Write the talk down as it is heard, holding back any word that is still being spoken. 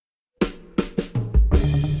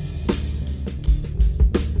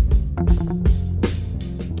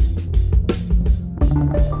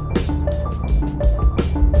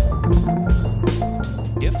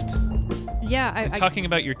talking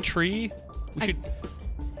about your tree. We should.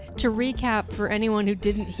 To recap for anyone who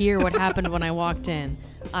didn't hear what happened when I walked in,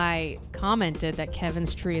 I commented that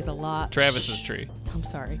Kevin's tree is a lot. Travis's tree. I'm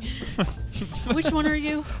sorry. Which one are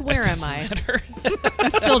you? Where am I? Matter.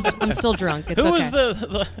 I'm still drunk. It's Who okay. was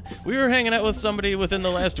the? We were hanging out with somebody within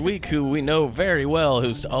the last week who we know very well,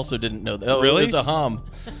 who also didn't know that. Oh, Really? It was a Hom.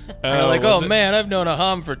 Oh, We're like, was oh it? man, I've known a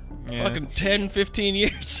Hom for fucking 10, 15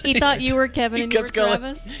 years. He thought you were Kevin and you were kept calling-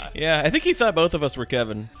 Travis? Yeah, I think he thought both of us were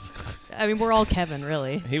Kevin. I mean, we're all Kevin,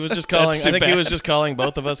 really. He was just calling. That's too I think he was bad. just calling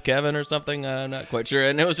both of us Kevin or something. I'm not quite sure.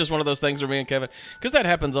 And it was just one of those things for me and Kevin, because that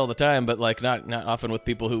happens all the time, but like not often with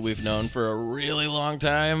people who we've known for a really long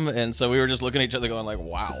time. And so we were just looking at each other, going like,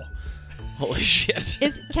 "Wow, holy shit!"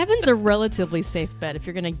 Kevin's a relatively safe bet if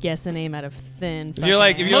you're gonna guess a name out of thin. If you're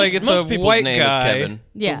like, it's most a people's white name is guy. Kevin.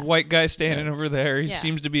 It's Yeah. a white guy standing over there. He Yeah.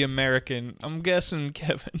 seems to be American. I'm guessing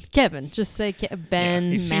Kevin. Kevin, just say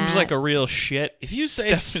Ben. He seems Matt. like a real shit. If you say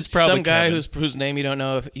It's probably some guy Kevin. whose name you don't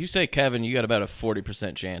know, if you say Kevin, you got about a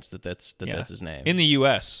 40% chance that's his name In the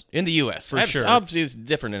U.S. In the U.S. For sure. Obviously, it's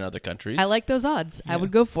different in other countries. I like those odds. I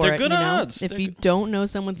would go for They're it. good you know? odds. If They're you good. don't know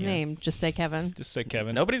someone's name, just say Kevin. Just say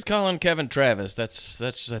Kevin. Nobody's calling Kevin Travis. That's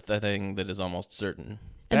the thing that is almost certain.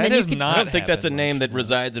 And That then you is could- not. I don't think that's a happened name much, that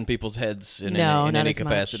resides in people's heads in No, any not as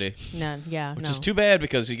capacity. much. None. Yeah. Which no. is too bad,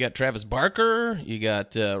 because you got Travis Barker, you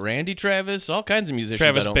got Randy Travis, all kinds of musicians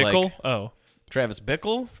Travis I don't Bickle. like. Oh, Travis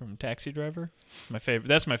Bickle. from Taxi Driver. My favorite.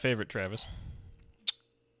 That's my favorite Travis.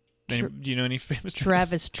 Do you know any famous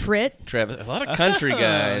Travis Tritt. Travis. A lot of country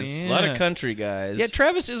guys. A lot yeah. of country guys. Yeah,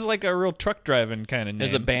 Travis is like a real truck driving kind of name.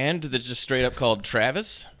 There's a band that's just straight up called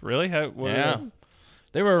Travis. Really? What Yeah.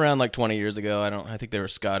 They were around like 20 years ago. I think they were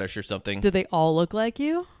Scottish or something. Do they all look like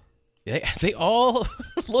you? They all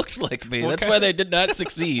looked like me. That's why they did not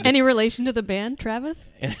succeed. Any relation to the band,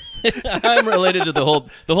 Travis? I'm related to the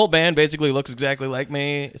whole band. Basically looks exactly like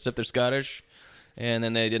me, except they're Scottish. And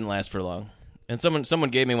then they didn't last for long. And someone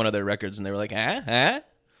gave me one of their records, and they were like, huh? And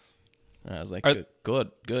I was like,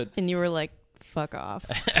 good. And you were like, fuck off.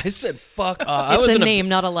 I said, fuck off. It's a name,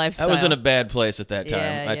 not a lifestyle. I was in a bad place at that time.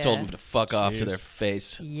 Yeah, I told yeah. them to fuck off to Jeez. their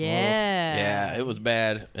face. Yeah. Yeah, it was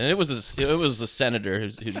bad. And it was a senator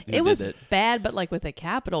who It was did it. bad, but like with a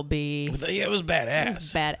capital B. Yeah, it was badass. It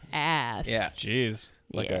was badass. Yeah. Jeez.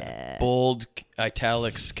 Like Yeah. a bold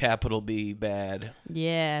italics capital B bad.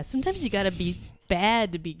 Yeah. Sometimes you gotta be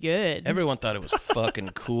bad to be good. Everyone thought it was fucking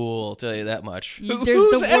cool, I'll tell you that much. There's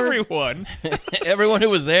Who's the word. everyone? Everyone who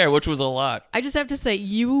was there, which was a lot. I just have to say,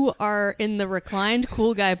 you are in the reclined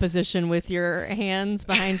cool guy position with your hands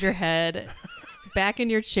behind your head, back in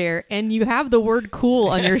your chair, and you have the word cool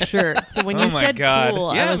on your shirt. So when you Oh my said God.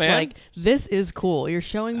 cool, Yeah, I was man. like, this is cool. You're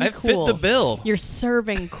showing me I cool. fit the bill. You're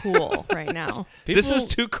serving cool right now. This is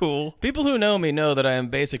too cool. People who know me know that I am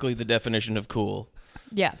basically the definition of cool.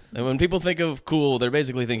 Yeah. And when people think of cool, they're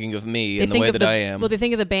basically thinking of me and the think way of that I am. Well, they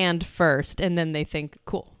think of the band first, and then they think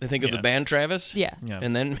cool. They think of Yeah. the band Travis. Yeah. Yeah.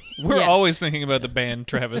 And then We're Yeah. always thinking about the band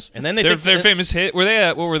Travis. And then they their think- famous hit. Were they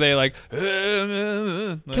at? What were they like?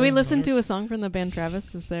 Can we listen to a song from the band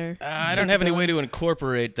Travis? Is there? I don't have any way to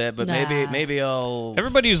incorporate that, but Nah. maybe I'll.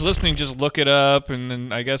 Everybody who's listening, just look it up, and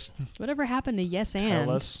then I guess Whatever happened to Yes and? tell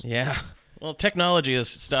us. Yeah. Well, technology is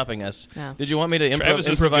stopping us. No. Did you want me to Travis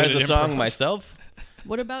isn't improvise good the at song improv. myself?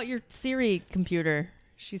 What about your Siri computer?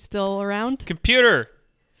 She's still around? Computer.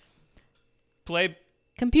 Play.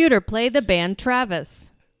 Computer, play the band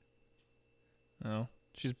Travis. Oh,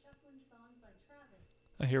 she's.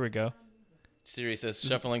 Oh, here we go. Siri says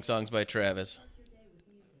shuffling songs by Travis.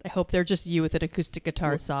 I hope they're just you with an acoustic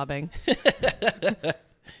guitar sobbing.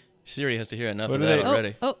 Siri has to hear enough What of are that they-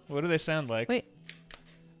 already. Oh, What do they sound like? wait.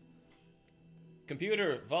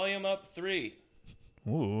 Computer, volume up 3.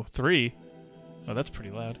 Ooh, 3. Oh, that's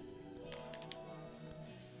pretty loud.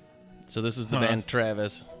 So this is the Huh. band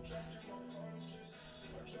Travis.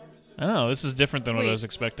 Oh, this is different than what I Wait, was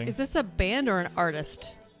expecting. Is this a band or an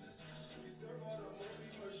artist?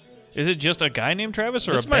 Is it just a guy named Travis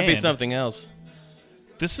or This a might band? be something else.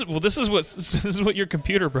 This is this is what your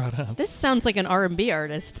computer brought up. This sounds like an R&B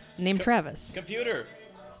artist named Travis. Computer,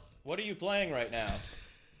 what are you playing right now?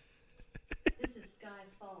 This is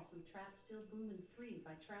Skyfall from Trap Still Boomin' 3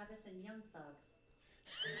 by Travis and Young Thug.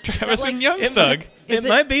 Travis like- and Young It Thug. Is It it-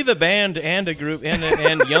 might be the band and a group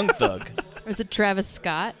and Young Thug. Or is it Travis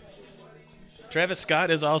Scott? Travis Scott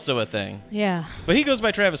is also a thing. Yeah. But he goes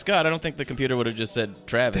by Travis Scott. I don't think the computer would have just said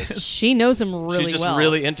Travis. She knows him really She's just well.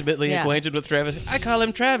 really intimately Yeah. acquainted with Travis. I call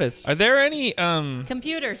him Travis. Are there any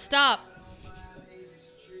Computer, stop.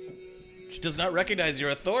 She does not recognize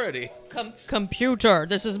your authority. Computer,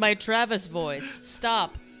 this is my Travis voice.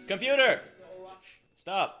 Stop. Computer,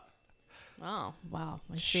 stop. Oh, wow.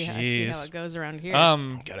 I see how it goes around here.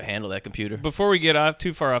 Gotta handle that computer. Before we get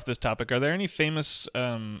too far off this topic, are there any famous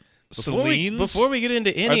Celenes? Before we get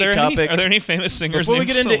into any are topic, there any famous singers? before we named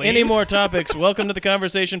get into Celene? any more topics, welcome to the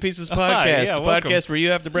Conversation Pieces podcast, yeah, the welcome. podcast where you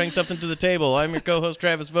have to bring something to the table. I'm your co-host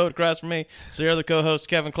Travis Vogt. Across from me, so your other co-host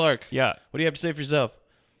Kevin Clark. Yeah. What do you have to say for yourself?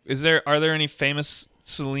 Are there any famous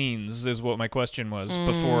Celenes? Is what my question was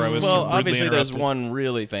before I was Well, rudely obviously there's interrupted. one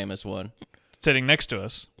really famous one. Sitting next to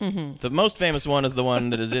us. The most famous one is the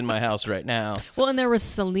one that is in my house right now. Well, and there was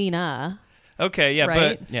Selena. Okay, yeah,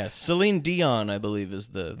 Right? but Yes, Celine Dion, I believe, is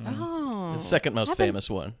the second most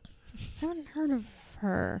famous one. I haven't heard of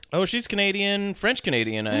her. Oh, she's Canadian, French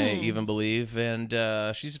Canadian, I even believe, and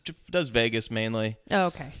she does Vegas mainly. Oh,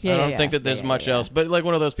 okay. Yeah, I don't yeah, think that yeah, there's yeah, much yeah. else, but like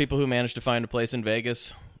one of those people who managed to find a place in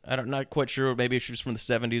Vegas. Not quite sure. Maybe she was from the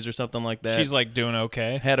 70s or something like that. she's like doing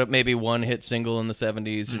okay. Had maybe one hit single in the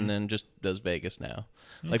 70s and then just does Vegas now.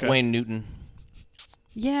 Like Okay. Wayne Newton.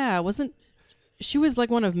 Yeah, she was like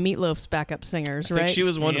one of Meatloaf's backup singers, I right? think she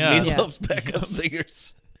was one Yeah. of Meatloaf's backup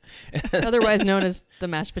singers. Otherwise known as the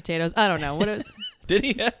mashed potatoes. I don't know. Did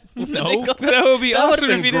he? No, that would be That would awesome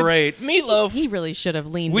have if he been did. great. Meatloaf. he really should have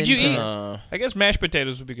leaned Would you into eat? it. I guess mashed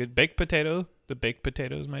potatoes would be good. Baked potato, the baked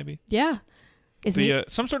potatoes maybe. Yeah. Is meat-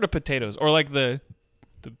 Some sort of potatoes, or like the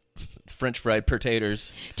French fried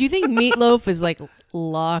potatoes. Do you think Meatloaf is like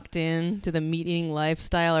locked in to the meat eating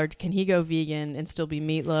lifestyle, or can he go vegan and still be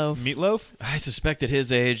Meatloaf? meatloaf. I suspect at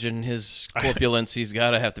his age and his corpulence, he's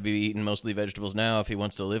got to have to be eating mostly vegetables now if he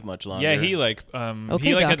wants to live much longer. Yeah, he Okay,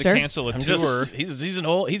 had to doctor. cancel a I'm tour. just,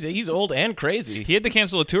 he's old and crazy. He had to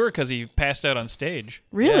cancel a tour because he passed out on stage.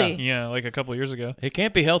 Really? Yeah, like a couple years ago. It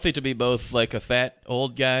can't be healthy to be both like a fat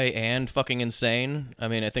old guy and fucking insane. I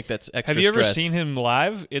mean, I think that's extra Have you ever stress. seen him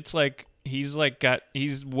live? It's like he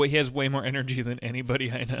has way more energy than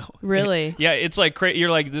anybody I know. Really? Yeah, it's like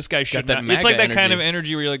you're like, this guy should that not. It's like MAGA that kind of energy.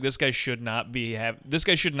 energy where you're like, this guy should not be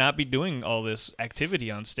doing all this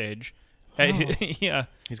activity on stage. Yeah,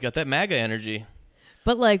 He's got that MAGA energy.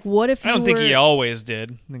 But like, what if you I don't think he were- always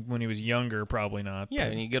did. I think when he was younger, probably not. Yeah, but-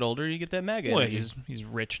 when you get older, you get that MAGA well, energy. he's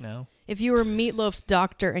rich now. if you were Meatloaf's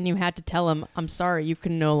doctor and you had to tell him, "I'm sorry, you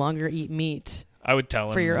can no longer eat meat I would tell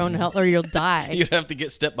him for your own health, or you'll die." You'd have to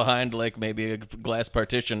get stepped behind like maybe a glass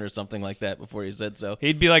partition or something like that before you said so.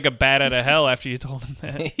 He'd be like a bat out of hell after you told him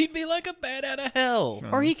that. He'd be like a bat out of hell.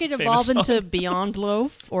 Or he It's a could famous evolve song. into Beyond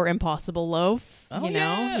Loaf or Impossible Loaf. Oh, you know,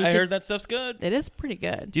 yeah. He I could- heard that stuff's good. It is pretty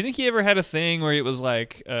good. Do you think he ever had a thing where it was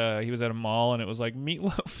like he was at a mall and it was like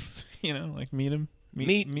meatloaf? You know, like meat loaf.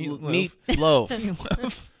 Meatloaf.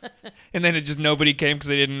 And then it just nobody came because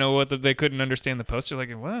they didn't know they couldn't understand the poster. Like,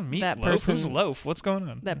 what That meatloaf? person- Who's loaf? What's going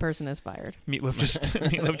on? That person is fired. Meatloaf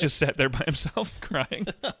just sat there by himself crying.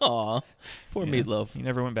 Aw, poor Yeah. Meatloaf. He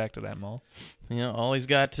never went back to that mall. You know, all he's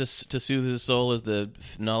got to soothe his soul is the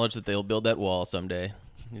knowledge that they'll build that wall someday.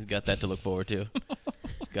 He's got that to look forward to.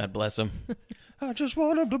 God bless him. I just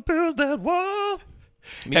want him to build that wall.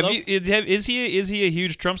 Is he a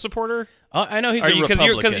huge Trump supporter? I know he's a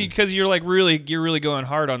Republican. Because you're like really going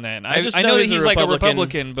hard on that. And I just I know know that he's he's a like a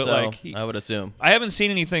Republican, Republican, but so like I would assume. I haven't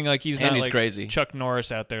seen anything like he's And not he's like crazy. Chuck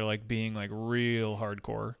Norris out there like being like real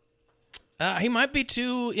hardcore. He might be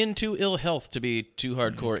too into ill health to be too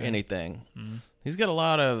hardcore anything. He's got a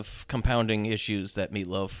lot of compounding issues, that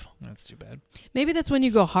Meatloaf. That's too bad. Maybe that's when you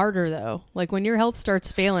go harder, though. Like when your health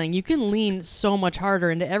starts failing, you can lean so much harder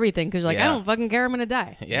into everything because you're like, Yeah. I don't fucking care, I'm gonna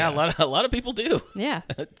die. Yeah, a lot of people do. Yeah,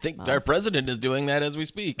 I think our president is doing that as we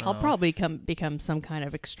speak. I'll probably become some kind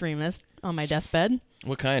of extremist on my deathbed.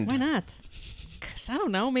 What kind? Why not? 'Cause I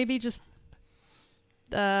don't know. Maybe just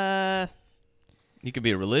You could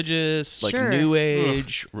be a religious, like Sure. New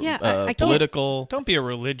Age, Yeah, I can't- political. Don't be a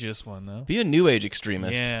religious one though. Be a New Age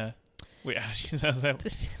extremist. Yeah. Wait, how's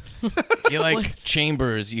that? You like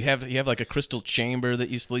chambers. You have like a crystal chamber that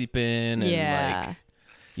you sleep in, and yeah. like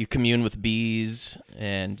you commune with bees,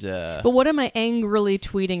 and But what am I angrily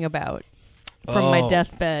tweeting about from my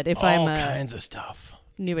deathbed if I'm all a kinds of stuff.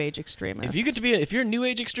 New Age extremist? If you're a New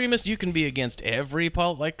Age extremist, you can be against every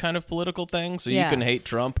kind of political thing. So Yeah. you can hate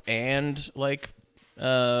Trump and like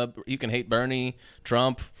you can hate Bernie,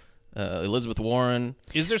 Trump, Elizabeth Warren,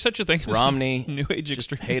 Is there such a thing as Romney. New Age Just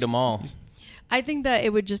extremist? hate them all. I think that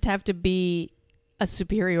it would just have to be a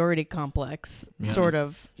superiority complex, sort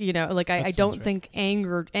of. You know, like I sounds don't right. think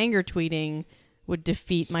anger tweeting would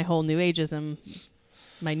defeat my whole New Ageism.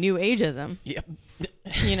 My New Ageism, Yep.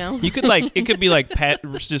 you know. You could it could be like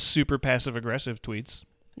just super passive aggressive tweets.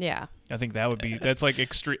 Yeah. I think that's like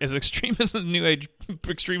as extreme as a New Age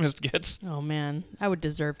extremist gets. Oh man, I would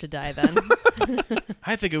deserve to die then.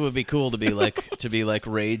 I think it would be cool to be like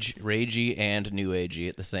ragey and New Agey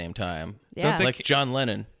at the same time. Yeah. Like John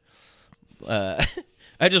Lennon.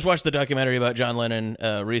 I just watched the documentary about John Lennon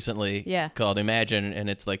recently called Imagine, and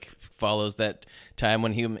it's like follows that time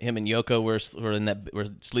when him and Yoko were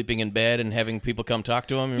sleeping in bed and having people come talk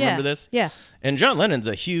to him. Remember this? Yeah. And John Lennon's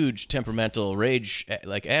a huge temperamental rage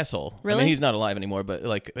like asshole. Really? I mean, he's not alive anymore, but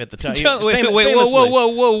like at the time. Wait, famously,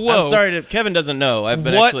 whoa. I'm sorry, Kevin doesn't know.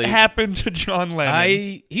 What happened to John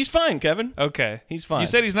Lennon? He's fine, Kevin. Okay, he's fine. You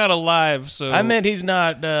said he's not alive, so I meant he's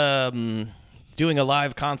not doing a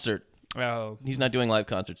live concert. Oh, he's not doing live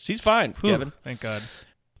concerts. He's fine, Kevin. Thank God.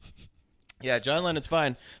 Yeah, John Lennon's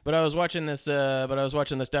fine. But I was watching this.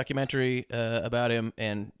 Documentary about him,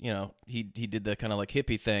 and you know, he did the kind of like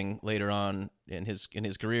hippie thing later on in his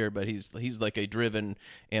career. But he's like a driven,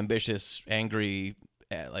 ambitious, angry,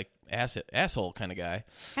 like asshole kind of guy.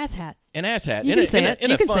 Asshat. An asshat. You can say it. In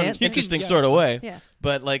You a can fun, say it. interesting sort of way. Yeah.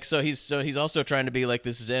 But like, so he's also trying to be like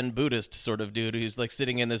this Zen Buddhist sort of dude who's like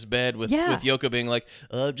sitting in this bed with Yoko being like,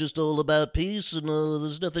 I'm just all about peace and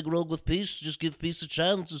there's nothing wrong with peace. Just give peace a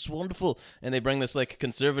chance. It's wonderful. And they bring this like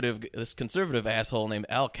conservative asshole named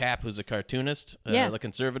Al Capp, who's a cartoonist, the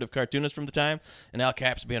conservative cartoonist from the time. And Al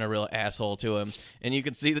Capp's being a real asshole to him. And you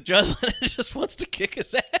can see that John Lennon just wants to kick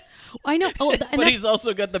his ass. I know. Oh, but he's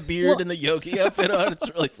also got the beard and the yogi outfit on. It's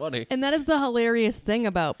really funny. And that is the hilarious thing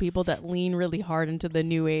about people that lean really hard into the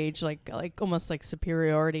New Age, like almost like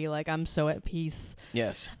superiority, like I'm so at peace.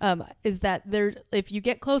 Yes. Is that if you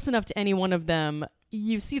get close enough to any one of them,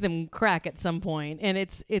 you see them crack at some point, and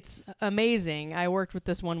it's amazing. I worked with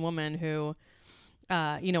this one woman who,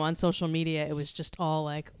 on social media, it was just all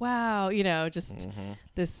like, wow, just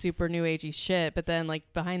this super New Agey shit. But then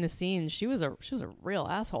like behind the scenes, she was a real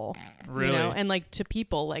asshole. Really? And like to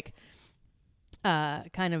people like.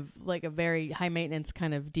 Kind of like a very high maintenance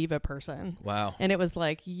kind of diva person. Wow. And it was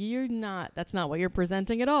like, that's not what you're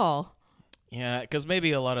presenting at all. Yeah, because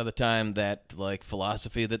maybe a lot of the time that like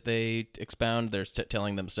philosophy that they expound, they're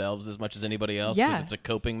telling themselves as much as anybody else because it's a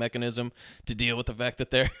coping mechanism to deal with the fact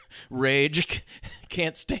that their rage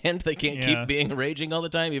can't stand. They can't keep being raging all the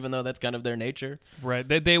time, even though that's kind of their nature. Right.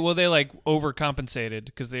 They like overcompensated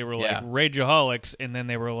because they were like rageaholics, and then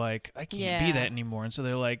they were like, I can't be that anymore. And so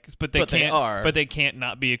they're like, but they can't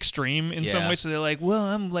not be extreme in some way. So they're like, well,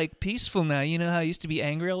 I'm like peaceful now. You know how I used to be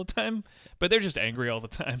angry all the time? But they're just angry all the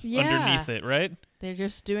time underneath it, right? They're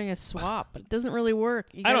just doing a swap, but it doesn't really work.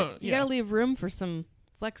 You gotta leave room for some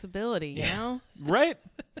flexibility, you know? Right?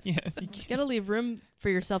 You gotta leave room for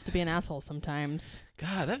yourself to be an asshole sometimes.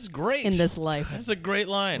 God, that's great. In this life. That's a great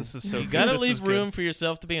line. This is so you good. gotta leave room for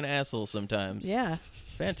yourself to be an asshole sometimes. Yeah.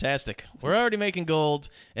 Fantastic. We're already making gold,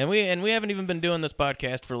 and we haven't even been doing this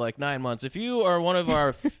podcast for like 9 months. If you are one of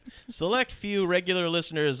our select few regular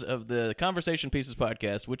listeners of the Conversation Pieces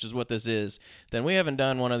podcast, which is what this is, then we haven't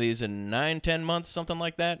done one of these in 9-10 months, something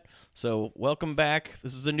like that. So welcome back.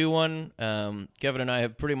 This is a new one. Kevin and I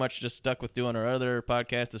have pretty much just stuck with doing our other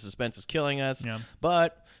podcast, The Suspense is Killing Us. Yeah.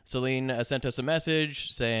 But Celene sent us a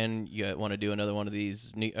message saying you want to do another one of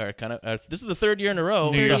these. This is the third year in a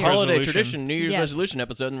row. It's a holiday tradition, New Year's resolution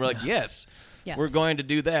episode, and we're like, yes, we're going to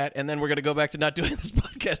do that, and then we're going to go back to not doing this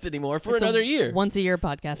podcast anymore for another year. Once a year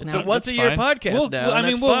podcast now. It's a once a year podcast now. I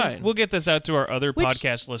mean, fine. We'll get this out to our other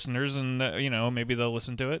podcast listeners, and maybe they'll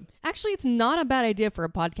listen to it. Actually, it's not a bad idea for a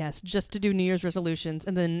podcast just to do New Year's resolutions,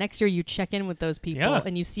 and then next year you check in with those people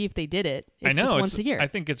and you see if they did it. It's just once a year. I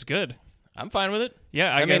think it's good. I'm fine with it.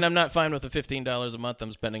 Yeah, I mean, I'm not fine with the $15 a month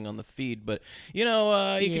I'm spending on the feed, but you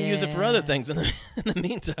can use it for other things in the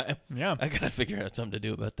meantime. Yeah, I gotta figure out something to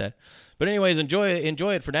do about that. But anyways, enjoy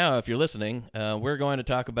it for now if you're listening. We're going to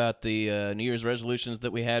talk about the New Year's resolutions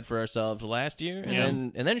that we had for ourselves last year,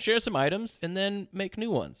 and then share some items, and then make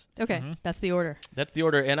new ones. Okay, that's the order. That's the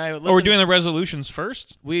order. And we're doing the resolutions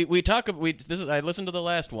first. I listened to the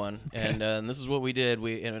last one, and this is what we did.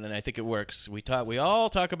 And I think it works. We all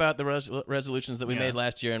talk about the resolutions that we made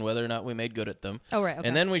last year and whether or not we made good at them. Oh, right. Okay.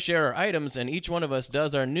 And then we share our items, and each one of us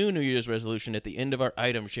does our New Year's resolution at the end of our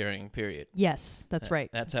item sharing period. Yes, that's right.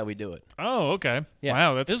 That's how we do it. Oh, okay. Yeah.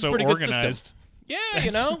 Wow, that's so pretty organized. Yeah,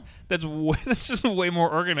 that's just way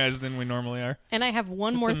more organized than we normally are. And I have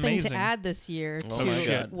one more thing to add this year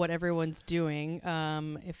to what everyone's doing.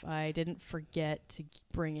 If I didn't forget to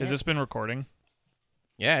bring it. Has this been recording?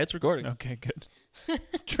 Yeah, it's recording. Okay, good.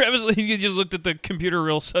 Travis, you just looked at the computer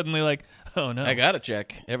real suddenly like, oh no. I gotta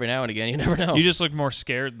check every now and again. You never know. You just look more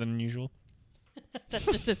scared than usual.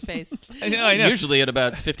 That's just his face. I know. Usually at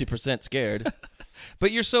about 50% scared.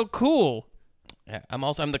 But you're so cool.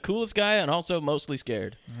 I'm the coolest guy and also mostly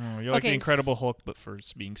scared. Oh, you're like the Incredible Hulk, but for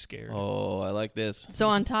being scared. Oh, I like this. So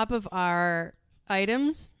on top of our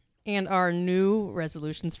items and our new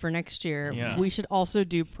resolutions for next year, we should also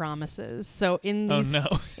do promises. So in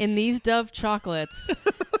these Dove chocolates,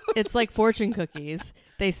 it's like fortune cookies.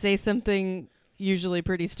 They say something usually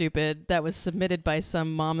pretty stupid that was submitted by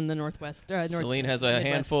some mom in the Northwest. Celene has a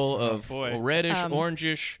handful of reddish,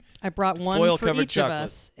 orangish. I brought one for each of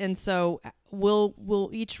us, and so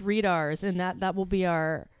we'll each read ours, and that will be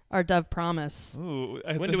our Dove promise. Ooh,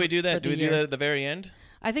 when do we do that? Do we do that at the very end?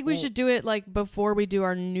 I think we should do it like before we do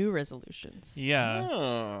our new resolutions.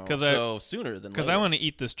 Yeah. So sooner than later. Because I want to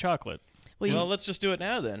eat this chocolate. Well, let's just do it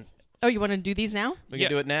now then. Oh, you want to do these now? We can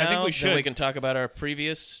do it now. I think we should. Then we can talk about our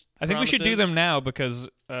previous I think promises. we should do them now because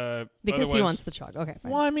he wants the chocolate. Okay,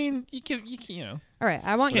 fine. Well, I mean, you know. All right,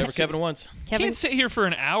 I want whatever Kevin wants. You can't sit here for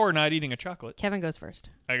an hour not eating a chocolate. Kevin goes first.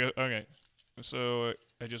 I go, okay. So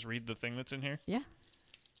I just read the thing that's in here? Yeah.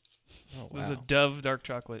 Oh, wow. This is a Dove dark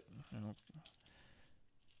chocolate.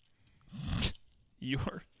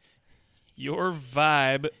 Your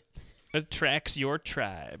vibe attracts your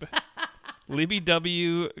tribe. Libby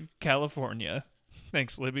W, California.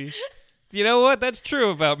 Thanks, Libby. You know what? That's true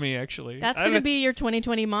about me, actually. That's going to be your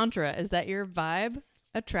 2020 mantra, is that your vibe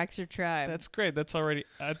attracts your tribe. That's great. That's already,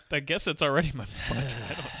 I guess it's already my mantra.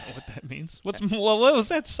 I don't know what that means. What was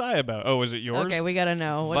that sigh about? Oh, is it yours? Okay, we got to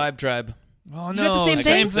know. Vibe tribe. Oh, no. You got the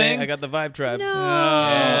same thing? I got the vibe tribe. No.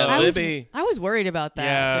 Yeah, Libby. I was worried about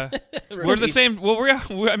that. Yeah. We're the same. Well,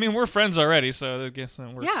 we're friends already, so I guess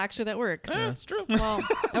that works. Yeah, actually, that works. Yeah, it's true. Well,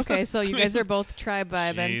 okay, so you guys are both tribe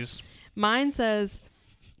vibe. Jeez. And mine says,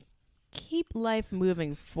 keep life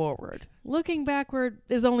moving forward. Looking backward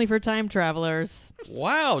is only for time travelers.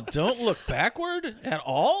 Wow, don't look backward at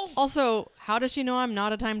all? Also, how does she know I'm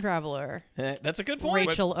not a time traveler? That's a good point.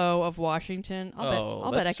 Rachel O. of Washington.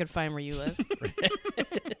 I'll bet I could find where you live.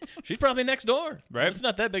 She's probably next door. Right? It's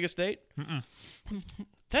not that big a state. I'm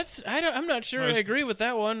not sure I agree with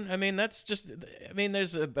that one. I mean,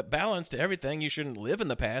 there's a balance to everything. You shouldn't live in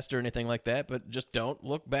the past or anything like that, but just don't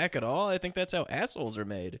look back at all. I think that's how assholes are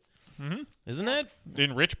made. Mm-hmm. Isn't that?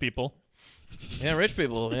 In rich people. Yeah, rich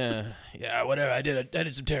people. Yeah, yeah. Whatever. I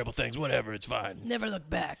did some terrible things. Whatever. It's fine. Never look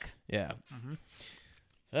back. Yeah.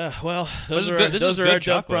 Well, those are our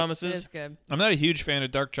Dove promises. It is good. I'm not a huge fan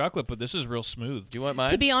of dark chocolate, but this is real smooth. Do you want mine?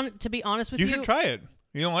 To be honest with you, you should try it.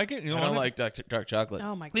 You don't like it? I don't like dark chocolate.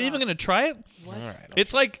 Oh my god! You're even gonna try it? What? All right.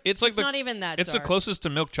 It's not even that. It's dark. the closest to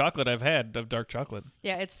milk chocolate I've had of dark chocolate.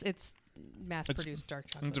 Yeah, it's mass-produced dark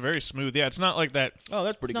chocolate. It's very smooth. Yeah, it's not like that. Oh,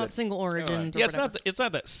 that's pretty good. It's not single origin. Right. Yeah, it's not that. It's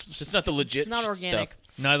not the legit. It's not organic. Stuff.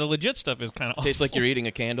 No, the legit stuff is kind of. Tastes like you're eating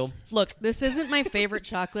a candle. Look, this isn't my favorite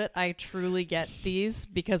chocolate. I truly get these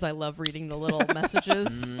because I love reading the little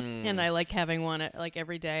messages, and I like having one like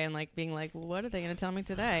every day, and like being like, well, "What are they going to tell me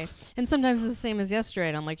today?" And sometimes it's the same as yesterday,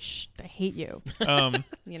 and I'm like, "Shh, I hate you."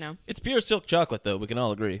 You know, it's pure silk chocolate, though. We can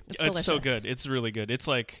all agree. It's so good. It's really good. It's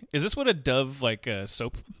like, is this what a Dove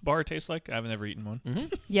soap bar tastes like? I've never eaten one. Mm-hmm.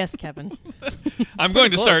 Yes, Kevin. I'm going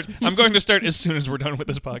to start. I'm going to start as soon as we're done with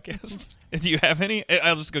this podcast. Do you have any?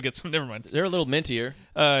 I'll just go get some. Never mind. They're a little mintier.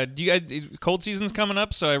 Do you guys? Cold season's coming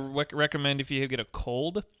up, so I recommend if you get a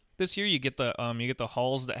cold this year, you get the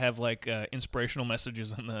Halls that have like inspirational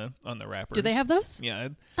messages on the wrappers. Do they have those? Yeah.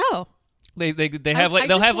 Oh. They have like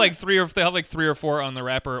they'll have like three or four on the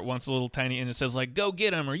wrapper at once, a little tiny, and it says like "Go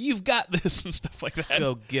get them" or "You've got this" and stuff like that.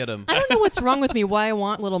 Go get them. I don't know what's wrong with me. Why I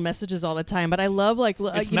want little messages all the time, but I love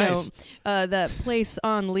it's nice. That place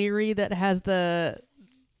on Leary that has the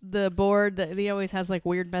board that he always has like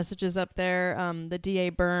weird messages up there. The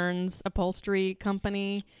D.A. Burns Upholstery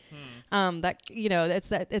Company. That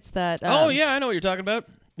it's that. Oh yeah, I know what you're talking about.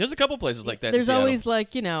 There's a couple places like that. There's always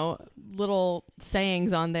like little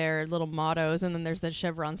sayings on there, little mottos, and then there's that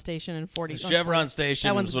Chevron Station in 40. Chevron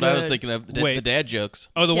Station is what I was thinking of. The dad jokes.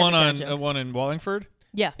 Oh, the one in Wallingford.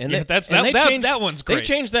 Yeah, and that one's great. They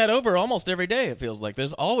change that over almost every day. It feels like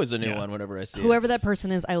there's always a new one whenever I see whoever that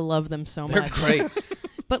person is. I love them so much. They're great.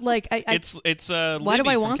 But like, it's why do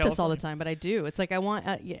I want this all the time? But I do. It's like I want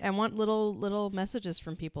little messages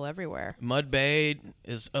from people everywhere. Mud Bay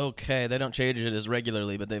is okay. They don't change it as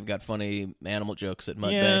regularly, but they've got funny animal jokes at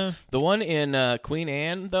Mud Bay. The one in Queen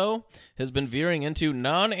Anne though has been veering into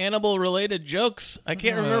non-animal related jokes. I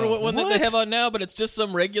can't remember what one that they have on now, but it's just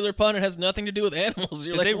some regular pun. It has nothing to do with animals.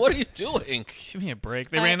 You're like, what are you doing? Give me a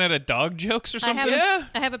break. They ran out of dog jokes or something. I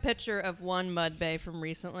have a picture of one Mud Bay from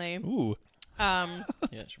recently. Ooh. Yeah,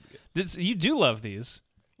 it should be good. You do love these.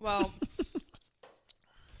 Well,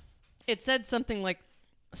 it said something like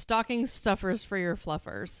stocking stuffers for your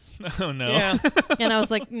fluffers. Oh, no. Yeah. And I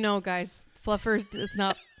was like, no, guys, Fluffers. It's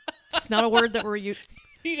not a word that we're using.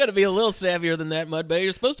 You got to be a little savvier than that, Mudbay.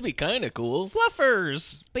 You're supposed to be kind of cool.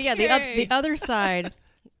 Fluffers. But yeah, the other side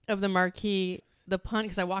of the marquee, the pun,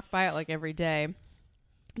 because I walk by it like every day,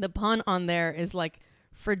 the pun on there is like,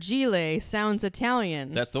 fragile sounds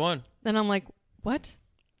Italian. That's the one. Then I'm like, what?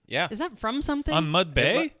 Yeah. Is that from something? On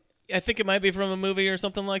Mudbay? I think it might be from a movie or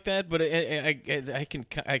something like that, but I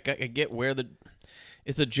get where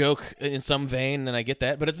it's a joke in some vein, and I get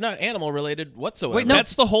that, but it's not animal related whatsoever. Wait,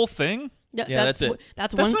 that's the whole thing? Yeah, that's it.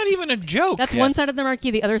 That's not even a joke. That's one side of the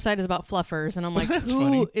marquee. The other side is about fluffers, and I'm like,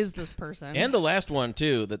 who is this person? And the last one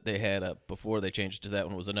too that they had up before they changed to that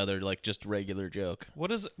one was another like just regular joke.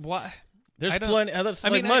 What? There's plenty.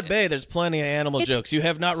 Mudbay. There's plenty of animal jokes. You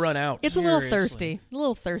have not run out. It's a little thirsty,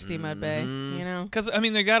 Mudbay. You know, because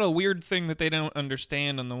they got a weird thing that they don't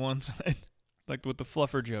understand on the one side, like with the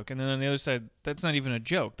fluffer joke, and then on the other side, that's not even a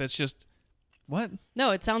joke. That's just. What?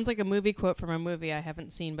 No, it sounds like a movie quote from a movie I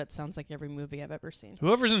haven't seen, but sounds like every movie I've ever seen.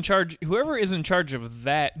 Whoever is in charge of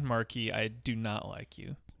that marquee, I do not like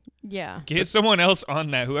you. Yeah. Get someone else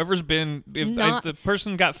on that. Whoever's been, if the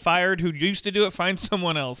person got fired who used to do it, find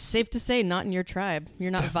someone else. Safe to say, not in your tribe.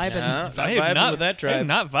 You're not vibing. Not vibing with that tribe. I do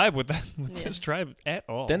not vibe with this tribe at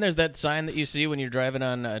all. Then there's that sign that you see when you're driving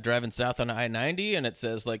south on I-90, and it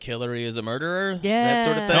says like Hillary is a murderer. Yeah, that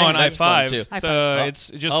sort of thing. No, on That's I-5. fun, too.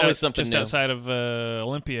 It's just always outside of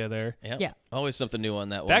Olympia there. Yep. Yeah, always something new on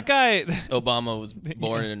that one. That guy, Obama was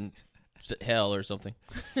born in hell or something.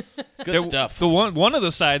 Good stuff. The one of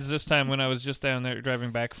the sides this time when I was just down there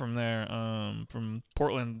driving back from there, from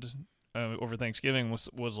Portland over Thanksgiving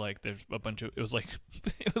was like there's a bunch of it was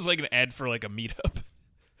like an ad for like a meetup,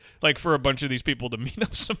 like for a bunch of these people to meet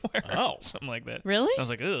up somewhere. Oh, something like that. Really? I was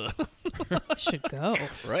like, ugh. Should go.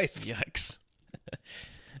 Christ. Yikes.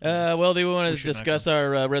 Well, do we want to discuss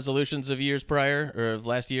our resolutions of years prior or of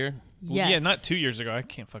last year? Yes. Yeah, not 2 years ago. I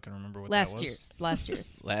can't fucking remember what that was. Last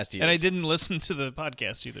year's. Last year. And I didn't listen to the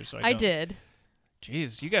podcast either, so I did.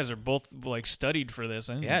 Jeez, you guys are both like studied for this.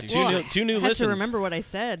 Yeah, two new I had listens. to remember what I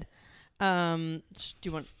said. Do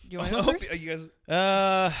you want to go first? You guys,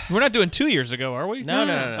 we're not doing 2 years ago, are we? No.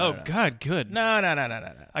 Oh God, good. No.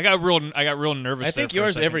 I got real nervous. I think there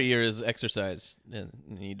yours for a every year is exercise, and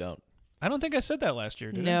you don't. I don't think I said that last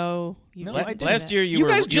year, did I? No, I didn't. Last year you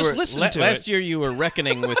guys just listened to it. Last year you were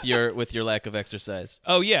reckoning with your lack of exercise.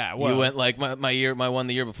 Oh yeah, well, you went like my one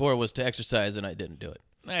the year before was to exercise, and I didn't do it.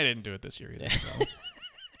 I didn't do it this year either. So.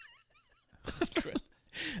 That's great.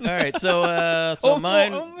 All right, so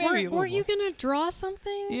mine. Weren't you gonna draw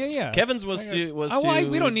something? Yeah. Kevin's was to.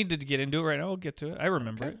 We don't need to get into it right now. We'll get to it. I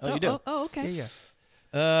remember it. Oh, you do. Oh, okay. Yeah.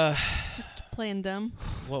 Just playing dumb.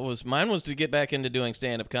 Mine was to get back into doing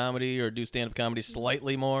stand-up comedy or do stand-up comedy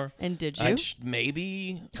slightly more. And did you?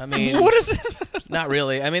 Maybe. I mean, what is it? Not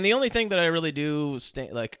really. I mean, the only thing that I really do,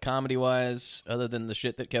 like comedy-wise, other than the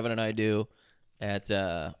shit that Kevin and I do at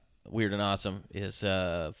Weird and Awesome, is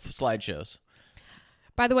slideshows.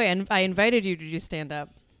 By the way, I invited you to do stand-up.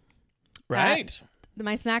 Right.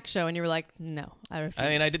 My snack show, and you were like, no, I refuse. I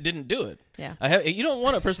mean, I didn't do it. Yeah. You don't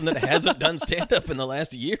want a person that hasn't done stand-up in the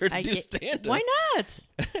last year to do stand-up. Why not?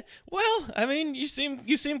 Well, I mean, you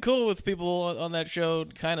seem cool with people on that show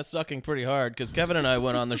kind of sucking pretty hard, because Kevin and I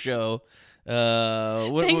went on the show.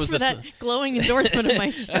 Thanks for that glowing endorsement of my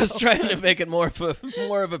show. I was trying to make it more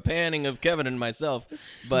of a panning of Kevin and myself.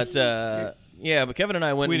 But, yeah, but Kevin and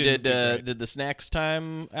I went and did the Snacks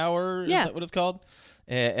Time Hour. Yeah. Is that what it's called?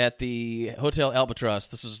 At the Hotel Albatross.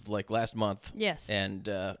 This was like last month. Yes. And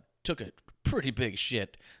took a pretty big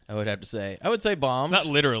shit, I would have to say. I would say bombed. Not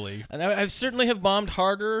literally. And I certainly have bombed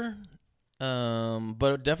harder,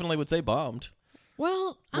 but definitely would say bombed.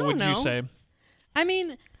 Well, I don't know. What would you say? I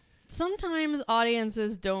mean, sometimes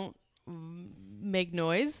audiences don't make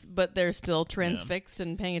noise, but they're still transfixed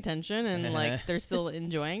and paying attention, and like they're still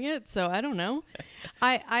enjoying it. So I don't know.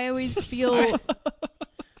 I always feel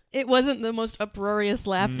it wasn't the most uproarious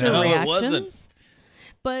laughter reactions. It wasn't.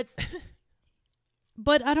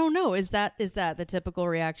 But I don't know. Is that the typical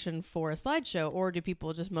reaction for a slideshow, or do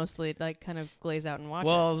people just mostly like kind of glaze out and watch?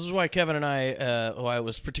 Well, this is why Kevin and I, why I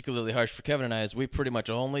was particularly harsh for Kevin and I, is we pretty much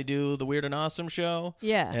only do the Weird and Awesome show.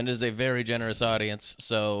 Yeah, and it is a very generous audience.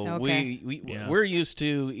 So we're used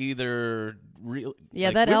to either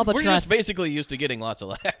that albatross. We're just basically used to getting lots of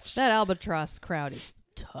laughs. That albatross crowd is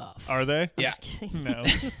tough. Are they? Yeah. Just kidding. No.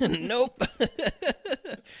 Nope.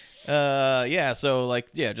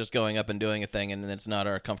 Just going up and doing a thing, and it's not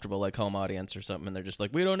our comfortable like home audience or something, and they're just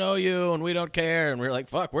like, we don't know you and we don't care, and we're like,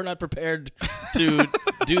 fuck, we're not prepared to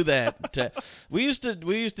do that. We used to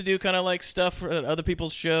do kind of like stuff at other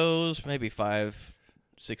people's shows, maybe 5,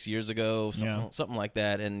 6 years ago, something like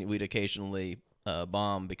that, and we'd occasionally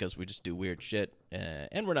bomb because we just do weird shit,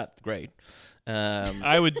 and we're not great.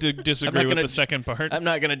 I would disagree with the second part. I'm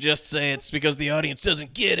not going to just say it's because the audience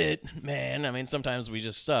doesn't get it, man. I mean, sometimes we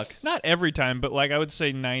just suck. Not every time, but like I would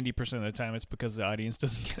say 90% of the time it's because the audience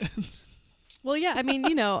doesn't get it. Well, yeah, I mean,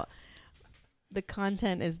 the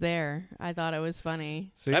content is there. I thought it was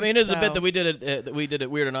funny. See? I mean, it's a bit that we did it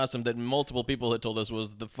Weird and Awesome that multiple people had told us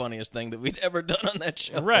was the funniest thing that we'd ever done on that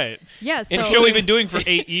show. Right. Yeah. So a show we've been doing for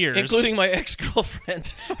 8 years. Including my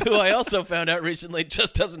ex-girlfriend, who I also found out recently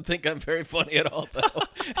just doesn't think I'm very funny at all, though.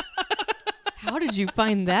 How did you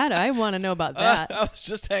find that? I want to know about that. I was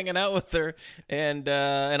just hanging out with her, and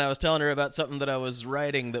I was telling her about something that I was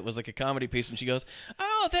writing that was like a comedy piece, and she goes,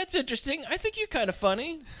 "Oh, that's interesting. I think you're kind of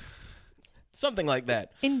funny." Something like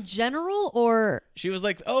that. In general, or? She was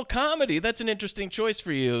like, "Oh, comedy. That's an interesting choice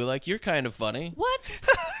for you. Like, you're kind of funny." What?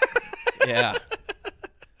 Yeah.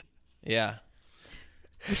 Yeah.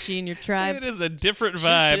 Was she in your tribe? It is a different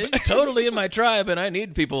vibe. She's totally in my tribe, and I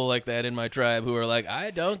need people like that in my tribe who are like,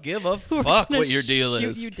 I don't give a fuck what your deal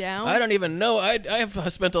is. Shoot you down? I don't even know.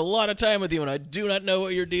 I've spent a lot of time with you, and I do not know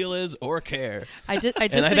what your deal is or care. I think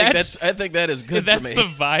that is good for me. That's the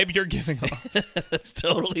vibe you're giving off. That's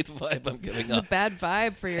totally the vibe I'm giving off. It's a bad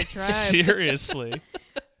vibe for your tribe. Seriously.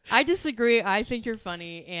 I disagree. I think you're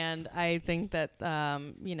funny, and I think that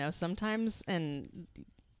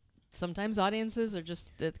sometimes audiences are just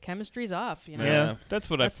the chemistry's off. Yeah, that's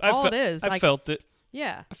all it is. I felt it.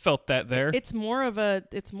 Yeah, I felt that there. It's more of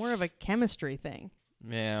a chemistry thing.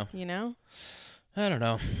 Yeah, I don't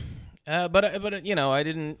know. But I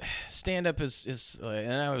didn't stand up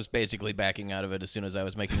and I was basically backing out of it as soon as I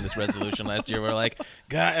was making this resolution last year. We're like,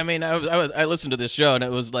 God, I mean, I listened to this show and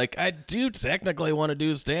it was like, I do technically want to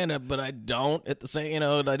do stand up, but I don't at the same,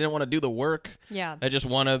 I didn't want to do the work. Yeah, I just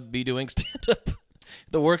want to be doing stand up.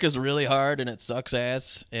 The work is really hard and it sucks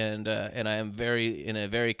ass, and I am in a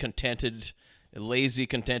very lazy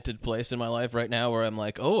contented place in my life right now where I'm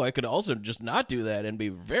like, oh, I could also just not do that and be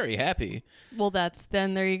very happy. Well,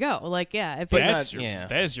 then there you go. Like, yeah,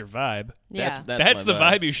 that is your vibe. Yeah, that's the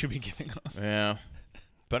vibe you should be giving off. Yeah,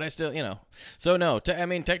 but I still, so no,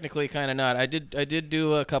 technically kind of not. I did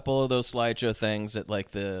do a couple of those slideshow things at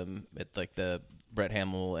the Brett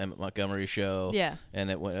Hamill, Emmett Montgomery show. Yeah.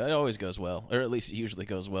 And it always goes well, or at least it usually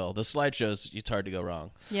goes well. The slideshows, it's hard to go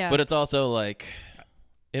wrong. Yeah. But it's also like,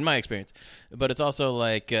 in my experience,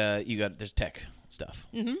 there's tech stuff.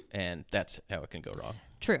 Mm-hmm. And that's how it can go wrong.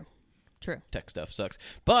 True. Tech stuff sucks.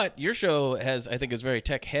 But your show is very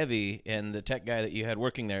tech heavy, and the tech guy that you had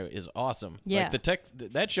working there is awesome. Yeah. Like the tech,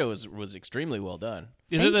 that show was extremely well done.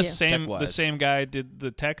 Is it the same guy did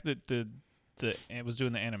the tech that did it was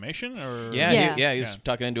doing the animation, or he was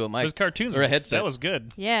talking into a mic. Those cartoons or a headset. That was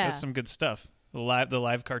good. Yeah, that's some good stuff. The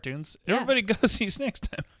live cartoons. Yeah. Everybody go see Snacks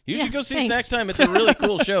Time. You should go see Snacks Time. It's a really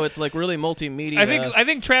cool show. It's like really multimedia. I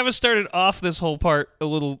think Travis started off this whole part a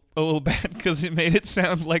little bad because it made it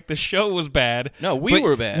sound like the show was bad. No, we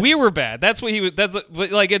were bad. We were bad. That's what he was. That's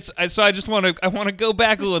like it's. So I just want to go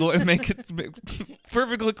back a little and make it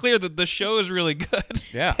perfectly clear that the show is really good.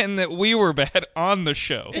 Yeah, and that we were bad on the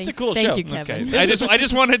show. It's a cool show. Thank you, Kevin. Okay. I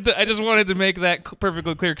just wanted to make that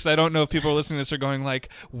perfectly clear because I don't know if people are listening to this are going like,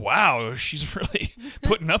 wow, she's really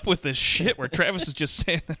putting up with this shit where Travis is just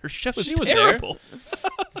saying that her show is terrible.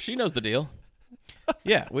 She knows the deal.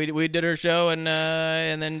 Yeah, we did her show and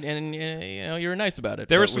then you were nice about it.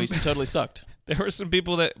 We totally sucked. There were some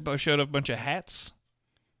people that showed up a bunch of hats.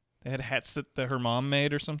 They had hats that her mom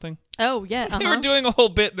made or something. Oh, yeah. They were doing a whole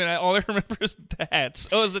bit, and all I remember is the hats.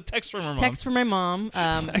 Oh, it was a text from her mom. Text from my mom.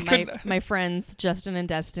 My friends, Justin and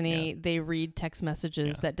Destiny, they read text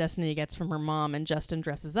messages that Destiny gets from her mom, and Justin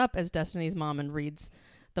dresses up as Destiny's mom and reads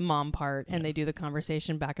the mom part, and they do the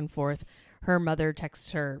conversation back and forth. Her mother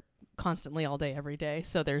texts her constantly all day, every day,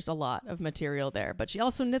 so there's a lot of material there. But she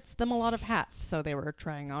also knits them a lot of hats, so they were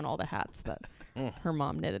trying on all the hats that her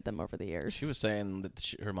mom knitted them over the years. She was saying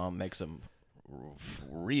that her mom makes them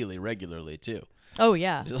really regularly too. Oh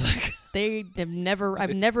yeah, just like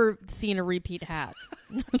I've never seen a repeat hat.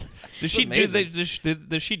 Does she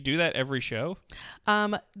do that every show?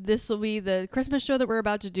 This will be the Christmas show that we're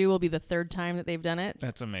about to do. Will be the third time that they've done it.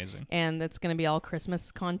 That's amazing. And it's going to be all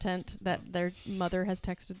Christmas content that her mother has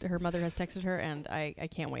texted her, and I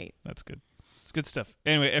can't wait. That's good. It's good stuff.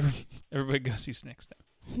 Anyway, everybody go see Snacks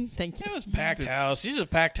Time. Thank you. It was packed house. It's a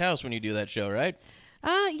packed house when you do that show, right?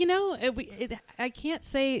 I can't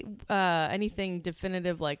say anything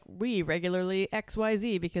definitive like we regularly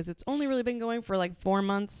XYZ because it's only really been going for like 4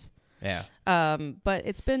 months. Yeah. But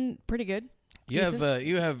it's been pretty good.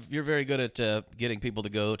 You're very good at getting people to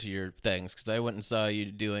go to your things, because I went and saw you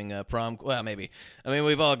doing prom. Well, maybe. I mean,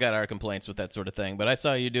 we've all got our complaints with that sort of thing, but I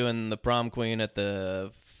saw you doing the prom queen at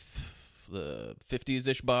the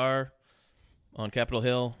 50s-ish bar on Capitol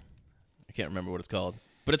Hill. I can't remember what it's called,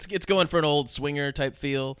 but it's going for an old swinger type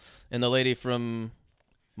feel. And the lady from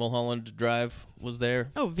Mulholland Drive was there.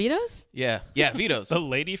 Oh, Vito's? Yeah, Vito's. The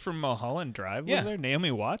lady from Mulholland Drive was there?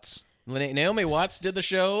 Naomi Watts? Naomi Watts did the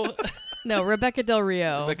show. No, Rebecca Del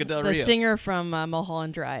Rio. The The singer from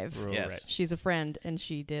Mulholland Drive. Yes. Right. She's a friend, and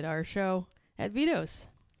she did our show at Vito's.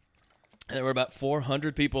 And there were about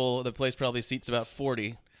 400 people. The place probably seats about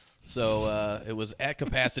 40. So it was at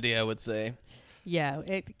capacity, I would say. Yeah,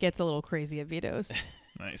 it gets a little crazy at Vito's.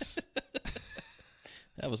 Nice.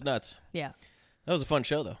 That was nuts. Yeah. That was a fun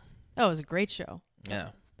show, though. Oh, it was a great show. Yeah.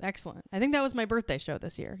 Excellent. I think that was my birthday show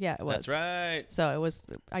this year. Yeah, it was. That's right. So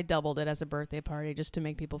I doubled it as a birthday party just to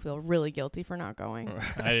make people feel really guilty for not going.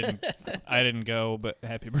 I didn't go, but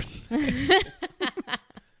happy birthday.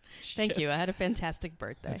 Thank you. I had a fantastic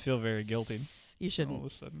birthday. I feel very guilty. You shouldn't. All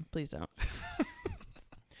of a sudden. Please don't.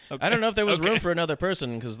 Okay. I don't know if there was room for another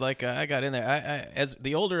person, because I got in there. I as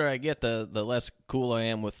the older I get, the less cool I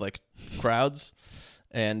am with crowds.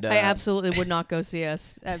 And I absolutely would not go see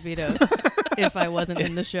us at Vito's if I wasn't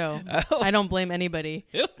in the show. I don't blame anybody.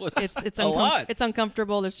 It's a lot. It's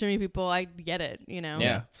uncomfortable. There's too many people. I get it.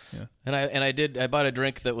 Yeah. And I bought a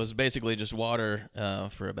drink that was basically just water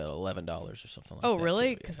for about $11 or something like that. Oh,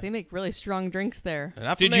 really? Because they make really strong drinks there.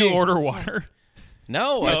 Did you order water?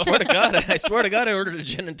 No, I swear to God. I ordered a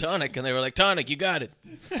gin and tonic, and they were like, "Tonic, you got it.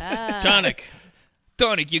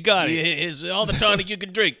 Tonic, you got it. It's all the tonic you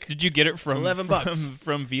can drink." Did you get it from $11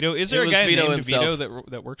 from Vito? Is there a guy Vito named himself. Vito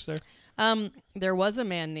that works there? There was a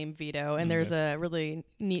man named Vito, and there's a really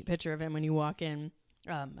neat picture of him when you walk in.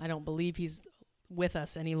 I don't believe he's with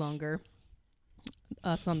us any longer.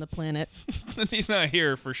 Us on the planet. He's not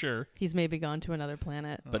here for sure. He's maybe gone to another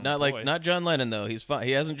planet. But not John Lennon, though. He's fine.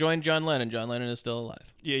 He hasn't joined John Lennon. John Lennon is still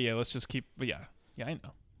alive. Yeah. Let's just keep. Yeah, I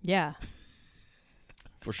know. Yeah.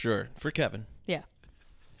 For sure. For Kevin. Yeah.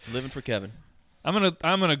 He's living for Kevin. I'm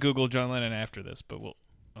gonna Google John Lennon after this, but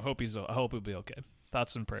I hope he'll be okay.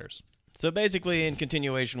 Thoughts and prayers. So basically, in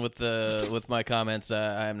continuation with my comments,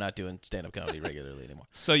 I'm not doing stand-up comedy regularly anymore.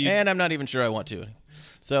 And I'm not even sure I want to.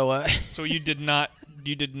 So so you did not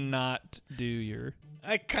do your.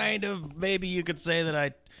 I kind of, maybe you could say that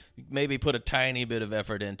I maybe put a tiny bit of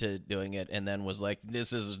effort into doing it, and then was like,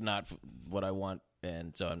 this is not what I want,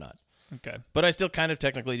 and so I'm not. Okay. But I still kind of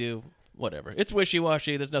technically do. Whatever. It's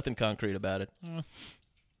wishy-washy. There's nothing concrete about it.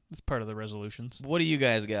 It's part of the resolutions. What do you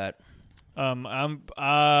guys got?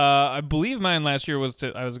 I believe mine last year was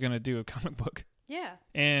I was gonna do a comic book. Yeah.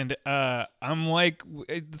 And I'm like,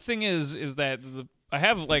 the thing is that I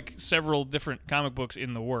have several different comic books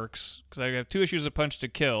in the works, because I have 2 issues of Punch to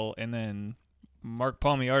Kill, and then Mark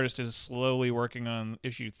Palm, the artist, is slowly working on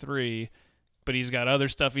issue 3, but he's got other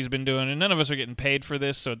stuff he's been doing, and none of us are getting paid for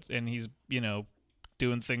this. So and he's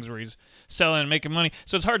doing things where he's selling and making money.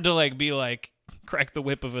 So it's hard to be crack the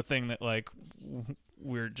whip of a thing that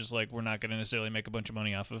we're just we're not going to necessarily make a bunch of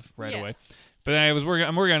money off of right away. But I'm working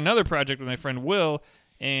on another project with my friend Will,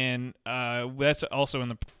 and that's also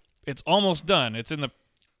it's almost done. It's in the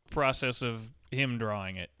process of him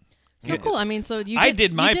drawing it. So cool. I mean, I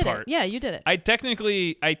did my part. Yeah, you did it. I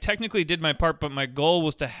technically did my part, but my goal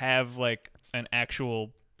was to have an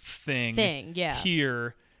actual thing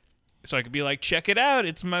here, so I could be check it out.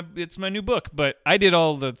 It's my new book. But I did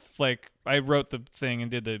all the I wrote the thing and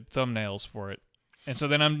did the thumbnails for it. And so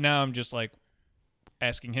then I'm just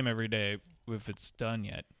asking him every day if it's done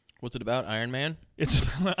yet. What's it about? Iron Man? It's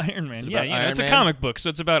about Iron Man. It's a comic book,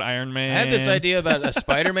 so it's about Iron Man. I had this idea about a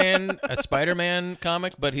Spider-Man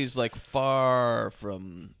comic, but he's far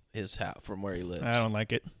from his house, from where he lives. I don't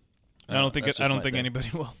like it. I don't think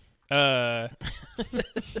anybody will.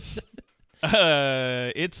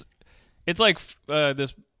 It's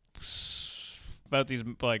this about these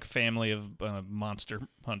family of monster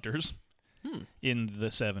hunters. In the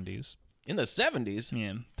 70s. In the 70s?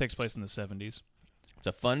 Yeah, takes place in the 70s. It's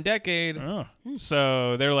a fun decade. Oh.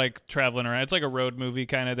 So they're traveling around. It's like a road movie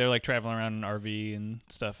kind of. They're traveling around in an RV and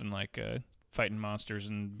stuff, and fighting monsters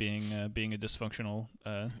and being a dysfunctional.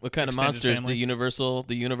 What kind of monsters? Family.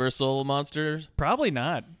 The universal monsters? Probably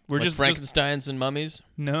not. We're just Frankensteins and mummies.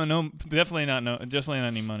 No, definitely not. No, definitely not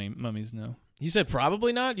any mummies. No. You said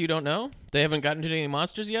probably not. You don't know? They haven't gotten to any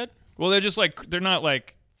monsters yet. Well, they're just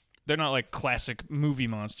they're not classic movie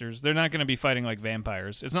monsters. They're not going to be fighting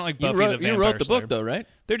vampires. It's not like Buffy the Vampire Slayer. You wrote the book though, right?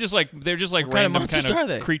 They're just what random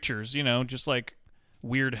kind of creatures, just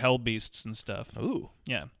weird hell beasts and stuff. Ooh.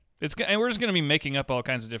 Yeah. And we're just going to be making up all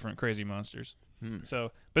kinds of different crazy monsters.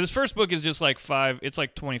 So, but this first book is just like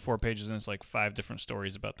 24 pages, and it's like 5 different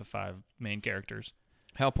stories about the 5 main characters.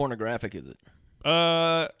 How pornographic is it?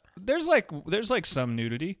 There's like some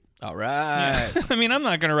nudity. All right. Yeah. I mean, I'm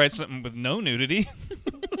not going to write something with no nudity.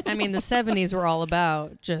 I mean, the 70s were all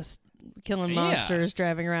about just killing monsters,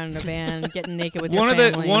 driving around in a van, getting naked with your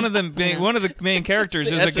family. One of the main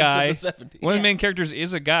characters is a guy. One of the main characters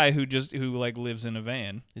is a guy who like lives in a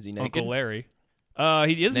van. Is he naked? Uncle Larry.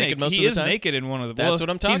 He is naked. Most he of is the time? naked in one of the. That's what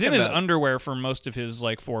I'm talking about. He's in his underwear for most of his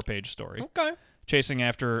like 4-page story. Okay. Chasing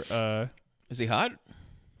after. Is he hot?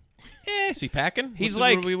 Is he packing? He's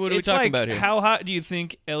what are we talking about here? How hot do you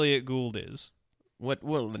think Elliot Gould is? What?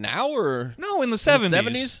 Well, now or no? In the 70s. In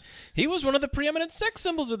the 70s, he was one of the preeminent sex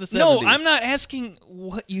symbols of the 70s. No, I'm not asking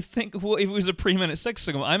what you think. If it was a preeminent sex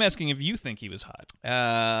symbol, I'm asking if you think he was hot.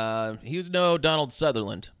 He was no Donald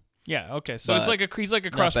Sutherland. Yeah. Okay. So he's like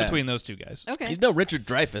a cross between those two guys. Okay. He's no Richard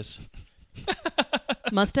Dreyfuss.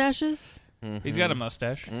 Mustaches. He's got a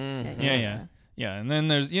mustache. Mm-hmm. Yeah. And then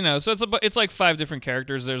there's so it's like 5 different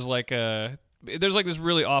characters. There's like this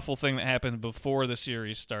really awful thing that happened before the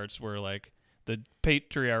series starts, where like the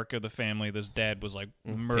patriarch of the family, this dad, was like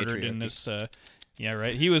murdered in this. Yeah,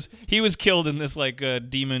 right. He was killed in this like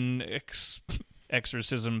demon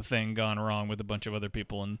exorcism thing gone wrong with a bunch of other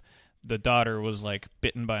people, and the daughter was like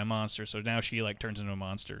bitten by a monster. So now she like turns into a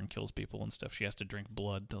monster and kills people and stuff. She has to drink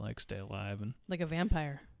blood to like stay alive, and like a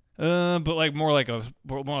vampire. But like more like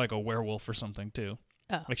a werewolf or something too.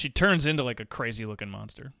 Oh. Like she turns into like a crazy looking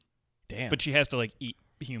monster. Damn. But she has to like eat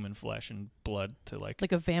human flesh and blood to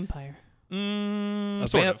like a vampire. A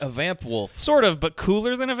vamp wolf. Sort of, but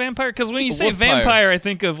cooler than a vampire. Because when you say vampire, I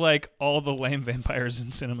think of like all the lame vampires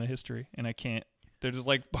in cinema history, and I can't. There's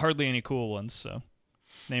like hardly any cool ones. So,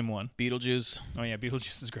 name one. Beetlejuice. Oh yeah,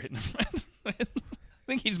 Beetlejuice is great. Never mind. I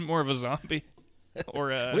think he's more of a zombie. Or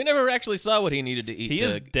we never actually saw what he needed to eat. He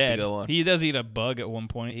is dead. To go on. He does eat a bug at one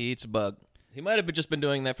point. He eats a bug. He might have just been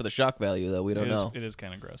doing that for the shock value, though. We don't know. It is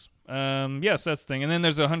kind of gross. Yes, that's the thing. And then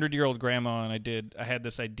there's a 100-year-old grandma, and I had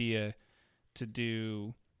this idea to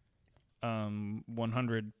do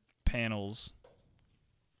 100 panels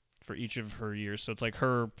for each of her years. So it's like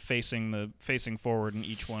her facing forward, and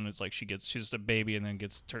each one is like she's just a baby, and then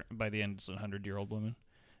gets by the end it's a 100-year-old woman.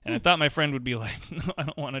 And I thought my friend would be like, no, I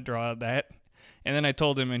don't want to draw that. And then I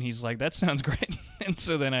told him, and he's like, that sounds great. And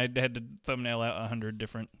so then I had to thumbnail out 100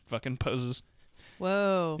 different fucking poses.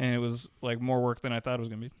 Whoa. And it was like more work than I thought it was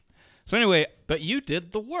going to be. So anyway. But you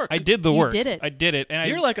did the work. I did the work. You did it. I did it. And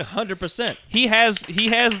you're like 100%. He has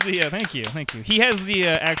the, thank you. He has the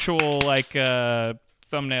actual like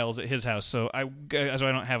thumbnails at his house. So I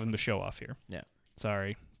don't have them to show off here. Yeah.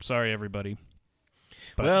 Sorry everybody.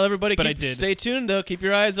 Well, everybody, stay tuned, though. Keep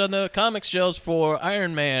your eyes on the comics shelves for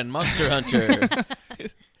Iron Man, Monster Hunter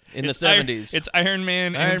in the 70s. It's Iron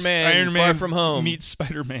Man Far From Home meets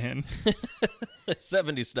Spider-Man.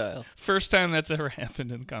 70s style. First time that's ever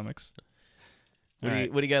happened in comics. What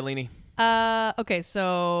do you got, Leanie? Okay,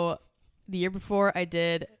 so the year before I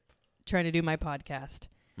did trying to do my podcast.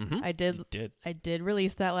 Mm-hmm. I did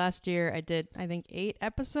release that last year. I did, I think, 8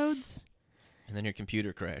 episomes. And then your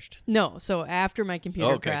computer crashed. No, so after my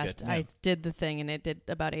computer crashed, yeah. I did the thing, and it did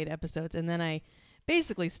about 8 episodes, and then I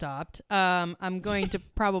basically stopped. I'm going to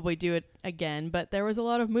probably do it again, but there was a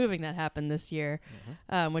lot of moving that happened this year,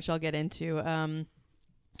 which I'll get into.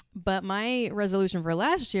 But my resolution for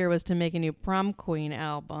last year was to make a new Prom Queen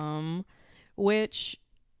album, which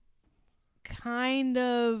kind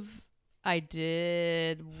of I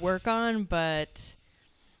did work on, but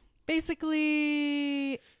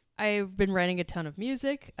basically I've been writing a ton of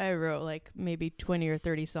music. I wrote like maybe 20 or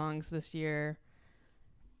 30 songs this year.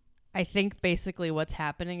 I think basically what's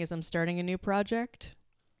happening is I'm starting a new project,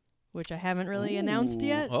 which I haven't really announced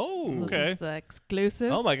yet. Oh, okay. This is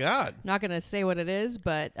exclusive. Oh, my God. Not going to say what it is,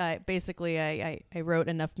 but I wrote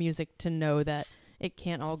enough music to know that it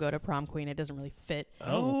can't all go to Prom Queen. It doesn't really fit.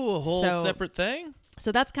 Oh, a whole separate thing?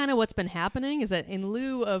 So that's kind of what's been happening, is that in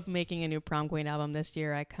lieu of making a new Prom Queen album this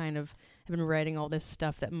year, I kind of have been writing all this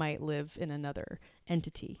stuff that might live in another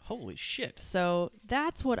entity. Holy shit. So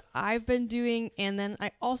that's what I've been doing. And then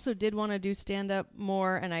I also did want to do stand-up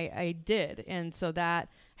more, and I did. And so that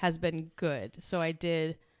has been good. So I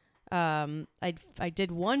did I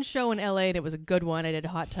did one show in LA, and it was a good one. I did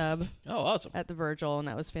Hot Tub. Oh, awesome. At the Virgil, and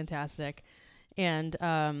that was fantastic. And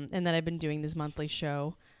then I've been doing this monthly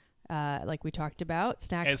show, like we talked about,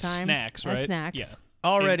 Snacks Time. Snacks, right? As Snacks. Yeah.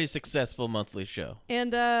 Already successful monthly show.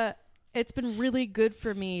 And it's been really good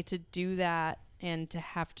for me to do that and to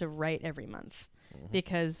have to write every month.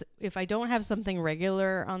 because if I don't have something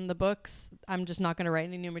regular on the books, I'm just not going to write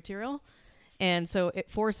any new material. And so it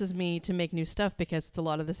forces me to make new stuff because it's a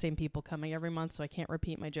lot of the same people coming every month, so I can't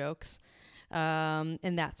repeat my jokes. And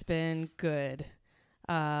that's been good.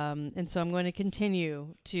 And so I'm going to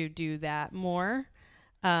continue to do that more.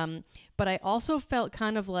 But I also felt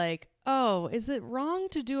kind of like, oh, is it wrong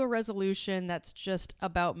to do a resolution that's just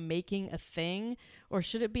about making a thing? Or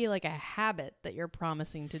should it be like a habit that you're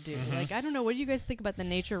promising to do? Like, I don't know. What do you guys think about the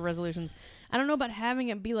nature of resolutions? I don't know about having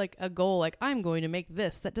it be like a goal, like I'm going to make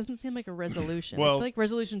this. That doesn't seem like a resolution. I feel like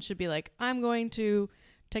resolutions should be like, I'm going to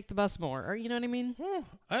take the bus more, or you know what I mean?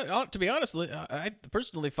 To be honest, I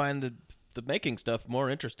personally find the making stuff more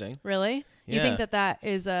interesting. Really? Yeah. You think that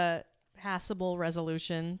is a passable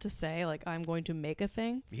resolution to say, like, I'm going to make a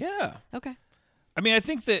thing? Yeah. Okay. I mean, I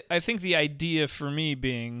think the idea for me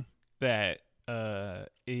being that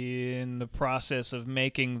in the process of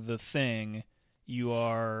making the thing, you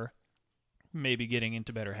are maybe getting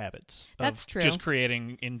into better habits. That's true. Just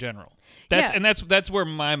creating in general. That's where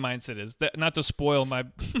my mindset is. That, not to spoil my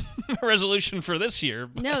resolution for this year.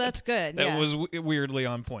 No, that's good. That was weirdly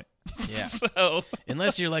on point. Yeah. So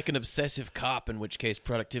unless you're like an obsessive cop, in which case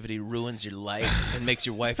productivity ruins your life and makes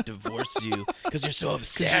your wife divorce you because you're so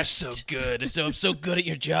obsessed. You're so good. So I'm so good at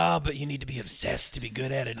your job, but you need to be obsessed to be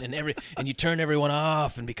good at it, and you turn everyone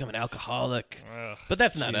off and become an alcoholic. But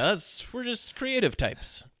that's not us. We're just creative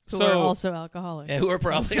types. Who are also alcoholics. Yeah, who are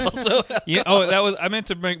probably also alcoholics. Yeah. Oh, I meant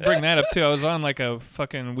to bring that up too. I was on like a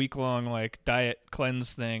fucking week-long like diet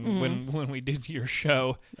cleanse thing when we did your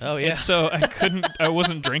show. Oh yeah. And so I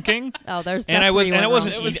wasn't drinking. Oh, I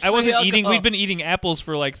wasn't eating. We'd been eating apples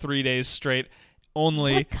for like 3 days straight.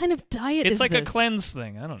 Only what kind of diet is it's like this? a cleanse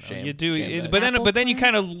thing. I don't know. Shame. You do Shame it, but then you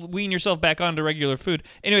kind of wean yourself back onto regular food.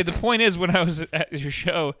 Anyway, the point is, when I was at your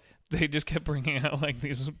show, they just kept bringing out like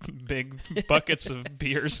these big buckets of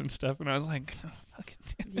beers and stuff, and I was like, oh, fucking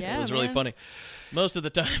yeah, it was really funny. Most of the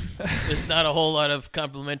time, there's not a whole lot of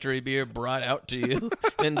complimentary beer brought out to you,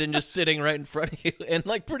 and then just sitting right in front of you, and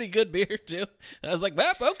like pretty good beer too. And I was like,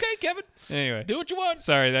 okay, Kevin. Anyway, do what you want.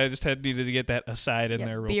 Sorry, I just needed to get that aside in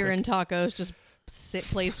there. Real beer quick. And tacos just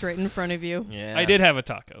placed right in front of you. Yeah, I did have a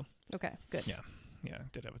taco. Okay, good. Yeah, I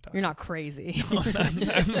did have a taco. You're not crazy.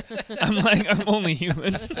 I'm only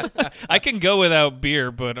human. I can go without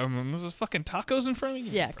beer, but there's fucking tacos in front of me.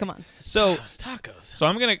 Yeah, come on. So tacos. So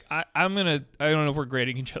I'm gonna. I don't know if we're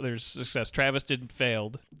grading each other's success. Travis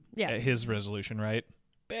failed. Yeah. At his resolution, right?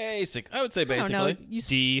 I would say basically.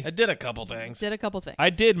 D. I did a couple things. I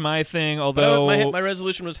did my thing, although my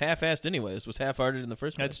resolution was half-assed anyways. Was half-hearted in the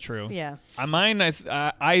first place. That's true. Yeah. Mine,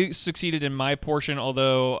 I succeeded in my portion,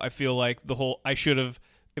 although I feel like I should have.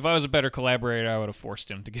 If I was a better collaborator, I would have forced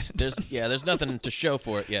him to get it done. There's nothing to show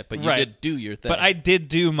for it yet, but you did do your thing. But I did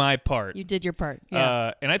do my part. You did your part.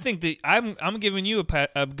 Yeah. And I think that I'm giving you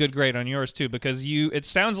a good grade on yours too, because it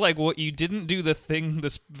sounds like what you didn't do this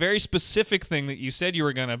very specific thing that you said you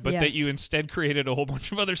were gonna, but that you instead created a whole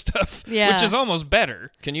bunch of other stuff, which is almost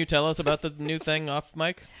better. Can you tell us about the new thing off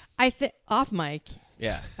mic? Off mic.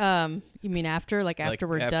 Yeah. You mean after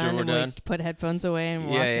we're done and we put headphones away and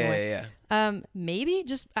walk away? Yeah. Maybe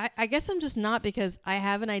just I guess I'm just not, because I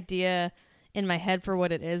have an idea in my head for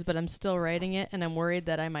what it is, but I'm still writing it, and I'm worried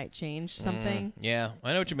that I might change something. Yeah,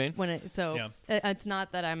 I know what you mean. It's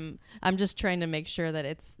not that I'm just trying to make sure that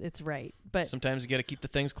it's right. But sometimes you got to keep the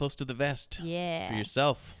things close to the vest. Yeah. For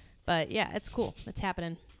yourself. But yeah, it's cool. It's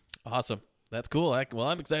happening. Awesome. That's cool.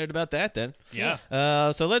 I'm excited about that then.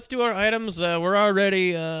 Yeah. So let's do our items. We're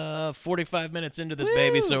already 45 minutes into this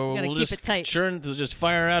baby, so we'll just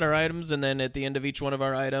fire out our items, and then at the end of each one of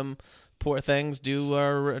our item things, do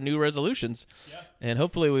our new resolutions. Yeah. And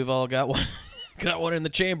hopefully we've all got one. Got one in the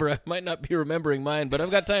chamber. I might not be remembering mine, but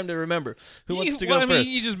I've got time to remember. Who wants to go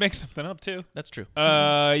first? You just make something up too. That's true.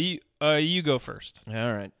 You go first.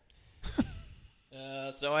 All right.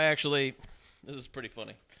 So this is pretty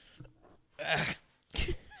funny.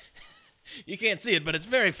 You can't see it, but it's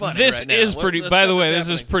very funny. This is pretty. By the way, this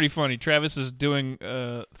is pretty funny. Travis is doing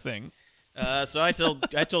a thing. So I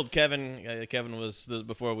told Kevin. Kevin was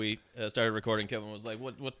before we started recording. Kevin was like,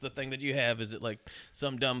 "What's the thing that you have? Is it like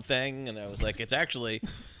some dumb thing?" And I was like, "It's actually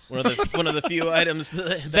one of the few items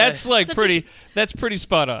that's pretty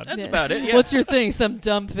spot on. That's about it. Yeah. What's your thing? Some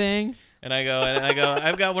dumb thing?" And I go,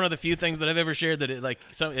 I've got one of the few things that I've ever shared that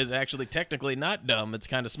is actually technically not dumb. It's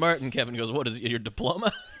kind of smart. And Kevin goes, "What is it, your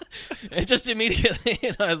diploma?" And just immediately,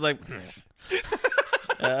 I was like,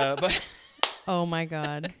 but oh my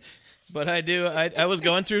God. But I was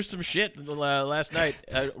going through some shit last night,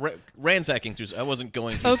 ransacking through. I wasn't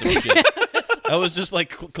going through some shit. I was just like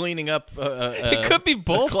cleaning up it could be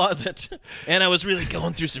both. a closet, and I was really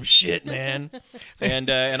going through some shit, man. And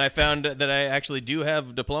I found that I actually do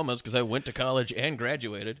have diplomas because I went to college and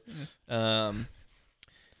graduated. And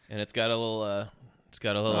it's got a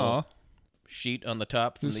little sheet on the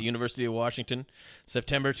top from the University of Washington,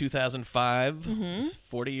 September 2005,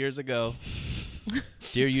 40 years ago.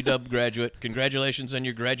 Dear UW graduate, congratulations on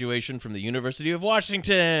your graduation from the University of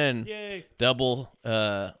Washington. Yay.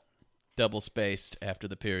 Double spaced after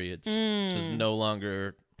the periods, which is no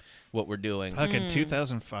longer what we're doing. Fucking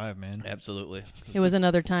 2005, man. Absolutely. It was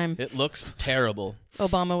another time. It looks terrible.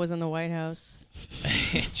 Obama was in the White House.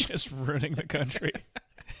 Just ruining the country.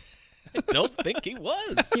 I don't think he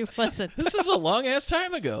was. He wasn't. This is a long-ass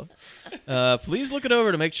time ago. Please look it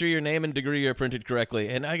over to make sure your name and degree are printed correctly.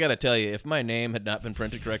 And I got to tell you, if my name had not been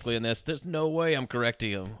printed correctly in this, there's no way I'm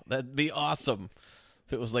correcting him. That'd be awesome.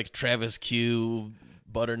 If it was like Travis Q.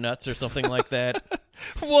 Butternuts or something like that.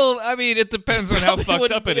 Well, I mean, it depends on how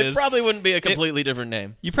fucked up it is. It probably wouldn't be a completely different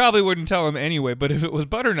name. You probably wouldn't tell him anyway, but if it was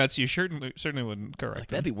Butternuts, you certainly wouldn't correct him.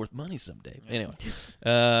 That'd be worth money someday. Anyway,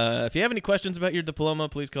 if you have any questions about your diploma,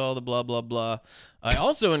 please call the blah, blah, blah. I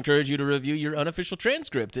also encourage you to review your unofficial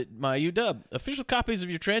transcript at my UW. Official copies of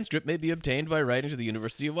your transcript may be obtained by writing to the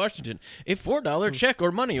University of Washington. A $4 check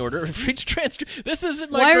or money order for each transcript. This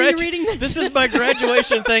isn't my Why are you reading this? This is my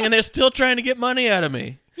graduation thing, and they're still trying to get money out of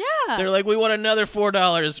me. Yeah. They're like, we want another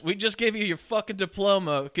 $4. We just gave you your fucking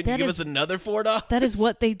diploma. Can you give us another $4? That is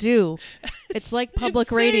what they do. It's like public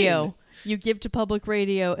insane. radio. You give to public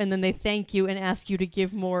radio, and then they thank you and ask you to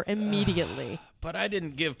give more immediately. But I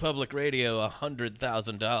didn't give public radio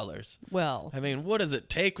 $100,000. Well, I mean, what does it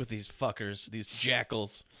take with these fuckers, these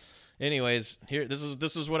jackals? Anyways, here, this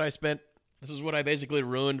is what I spent. This is what I basically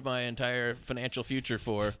ruined my entire financial future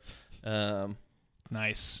for.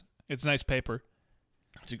 Nice. It's nice paper.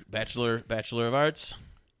 Bachelor of Arts,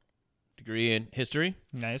 degree in history.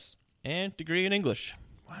 Nice. And degree in English.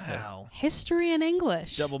 Wow. history and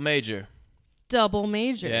English. Double major.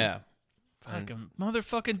 Yeah. Fucking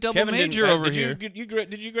motherfucking double Kevin major over here. Did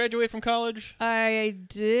you graduate from college? I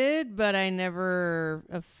did, but I never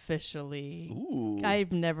officially. Ooh.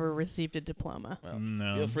 I've never received a diploma. Well,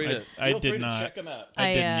 No. Feel free to check them out.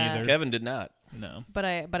 I didn't either. Kevin did not. No. But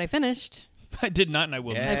I finished. I did not, and I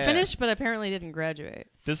will. Yeah. I finished, but apparently didn't graduate.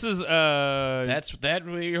 This is that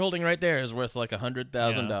you're holding right there is worth like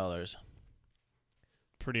 $100,000.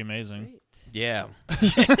 pretty amazing. Great. Yeah.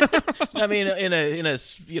 I mean, in a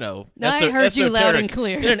No, I heard you loud and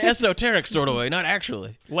clear. In an esoteric sort of way, not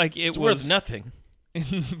actually. Like it's worth nothing.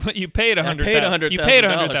 But you paid $100,000. You paid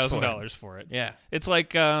 $100,000 for it. Yeah. It's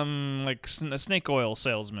like a snake oil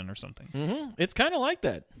salesman or something. Mm-hmm. It's kind of like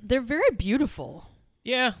that. They're very beautiful.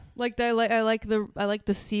 Yeah. I like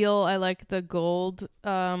the seal. I like the gold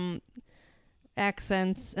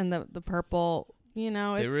accents and the purple. You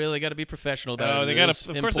know, they really got to be professional about it. They got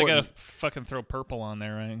to. Of course, they got to fucking throw purple on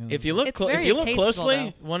there, right? If you look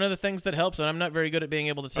closely, one of the things that helps, and I'm not very good at being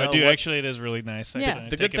able to tell. I do actually. It is really nice. Yeah.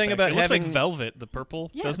 The good thing about it looks having like velvet, the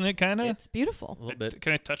purple, doesn't it? Kind of. It's beautiful. A little bit.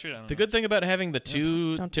 Can I touch it? The good thing about having the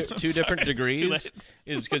two different degrees Too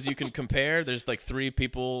is because you can compare. There's like 3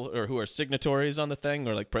 people who are signatories on the thing,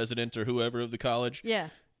 or like president or whoever of the college. Yeah.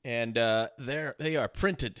 And they are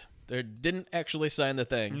printed. They didn't actually sign the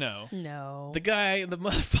thing. No. The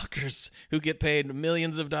motherfuckers who get paid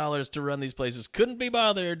millions of dollars to run these places couldn't be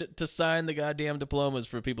bothered to sign the goddamn diplomas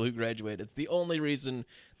for people who graduate. It's the only reason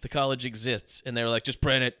the college exists. And they were like, just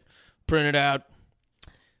print it out.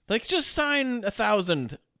 Like, just sign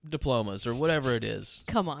 1,000 diplomas or whatever it is.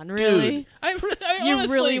 Come on, really? Dude, I you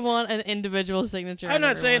honestly, really want an individual signature? I'm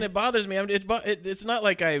not saying it bothers me. It's not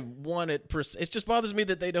like I want it. It just bothers me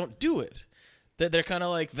that they don't do it. That they're kind of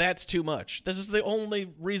like, that's too much. This is the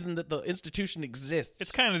only reason that the institution exists.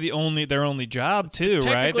 It's kind of their only job too,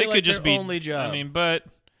 right? They could just be only job. I mean, but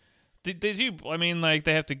they do. I mean, like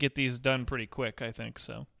they have to get these done pretty quick. I think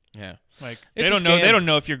so. Yeah, like it's they don't know. They don't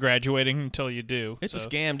know if you're graduating until you do. It's a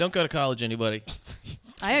scam. Don't go to college, anybody.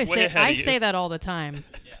 I say that all the time.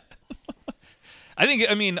 Yeah.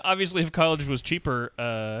 I mean, obviously, if college was cheaper,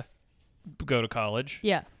 go to college.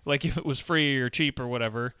 Yeah. Like if it was free or cheap or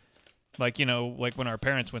whatever. Like, like when our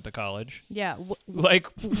parents went to college. Yeah. Like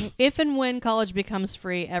if and when college becomes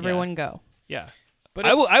free, everyone go. Yeah. But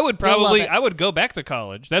I would go back to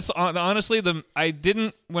college. That's honestly I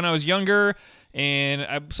didn't when I was younger, and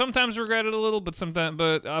I sometimes regret it a little,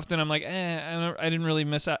 but often I'm like, I didn't really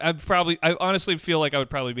miss out. I honestly feel like I would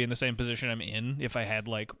probably be in the same position I'm in if I had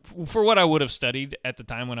like for what I would have studied at the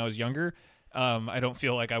time when I was younger. I don't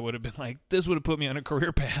feel like I would have been like, this would have put me on a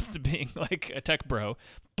career path to being like a tech bro,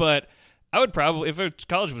 but I would probably, if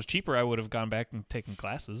college was cheaper, I would have gone back and taken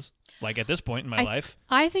classes. Like at this point in my life.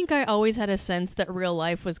 I think I always had a sense that real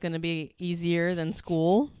life was going to be easier than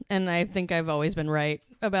school. And I think I've always been right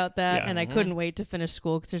about that. Yeah. And I couldn't wait to finish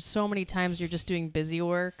school because there's so many times you're just doing busy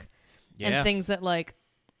work and things that like,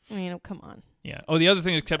 come on. Yeah. Oh, the other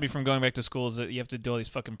thing that kept me from going back to school is that you have to do all these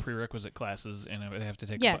fucking prerequisite classes, and I would have to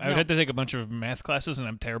take. I would have to take a bunch of math classes, and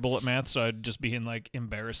I'm terrible at math, so I'd just be in like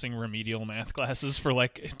embarrassing remedial math classes for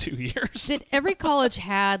like 2 years. Did every college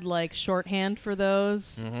had like shorthand for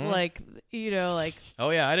those? Like like.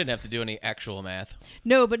 Oh yeah, I didn't have to do any actual math.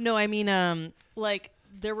 No, I mean, like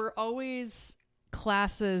there were always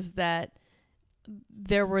classes that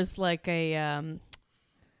there was like a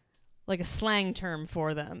slang term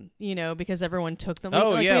for them, because everyone took them. Oh,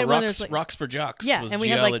 like, rocks for jocks. Yeah, and we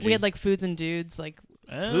geology. had foods and dudes, like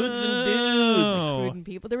foods and dudes, food and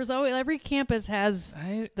people. There was always every campus has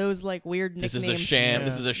those like weird nicknames. This is a sham. Yeah.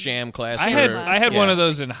 This is a sham class. I had one of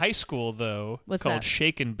those in high school though. What's called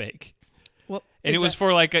Shake and Bake. And it was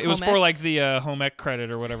for like the home ec credit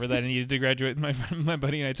or whatever that I needed to graduate. My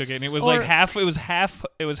buddy and I took it, and it was like half. It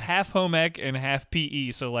was half home ec and half PE.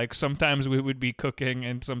 So like sometimes we would be cooking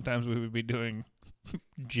and sometimes we would be doing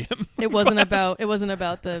gym. It wasn't about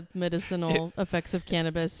the medicinal effects of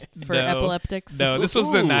cannabis for epileptics. No, this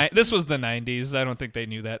was the 90s. I don't think they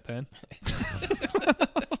knew that then.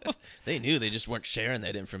 They knew. They just weren't sharing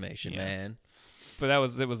that information, man. But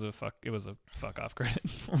it was a fuck off credit.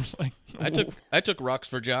 Like, I took rocks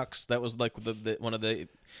for jocks. That was like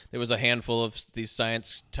there was a handful of these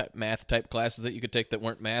science type math type classes that you could take that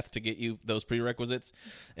weren't math to get you those prerequisites.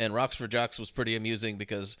 And rocks for jocks was pretty amusing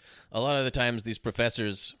because a lot of the times these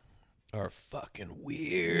professors are fucking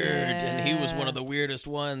weird, and he was one of the weirdest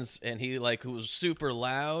ones. And he who was super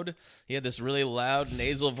loud. He had this really loud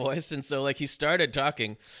nasal voice, and so he started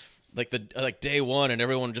talking. Like day one, and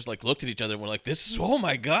everyone just looked at each other and were like, "This is oh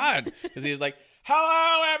my god!" Because he was like,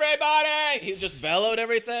 "Hello, everybody!" He just bellowed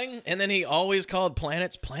everything, and then he always called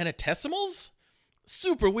planets planetesimals.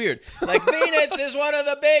 Super weird. Like Venus is one of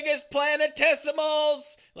the biggest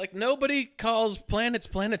planetesimals. Like nobody calls planets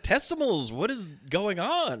planetesimals. What is going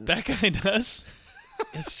on? That guy does.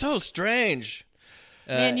 It's so strange.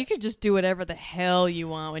 Man, you could just do whatever the hell you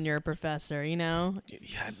want when you're a professor, Yeah,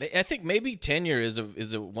 I think maybe tenure is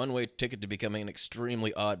a one-way ticket to becoming an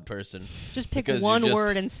extremely odd person. Just pick one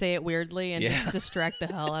word and say it weirdly and distract the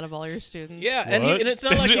hell out of all your students. Yeah, and it's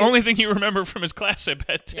not That's the only thing you remember from his class, I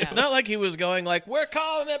bet. Yeah. It's not like he was going we're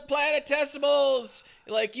calling it planetesimals.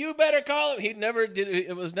 You better call it. He never did.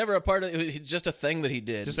 It was never a part of it. It was just a thing that he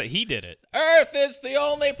did. Just that he did it. Earth is the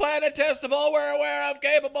only planetesimal we're aware of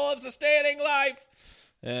capable of sustaining life.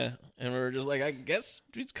 Yeah, and we were just I guess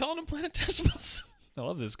he's calling them planetesimals. I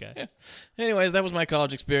love this guy. Yeah. Anyways, that was my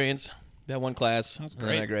college experience. That one class. That's great.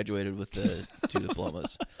 And then I graduated with 2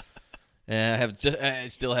 diplomas. And I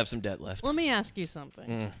still have some debt left. Let me ask you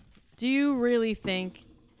something. Do you really think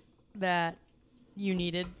that you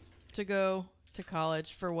needed to go to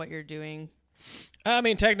college for what you're doing? I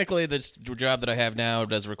mean, technically, this job that I have now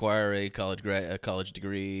does require a college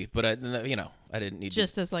degree, but I didn't need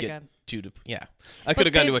just as I could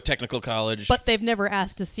have gone to a technical college, but they've never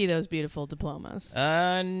asked to see those beautiful diplomas.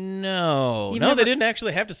 No, they didn't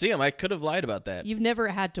actually have to see them. I could have lied about that. You've never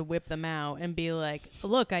had to whip them out and be like,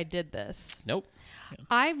 "Look, I did this." Nope.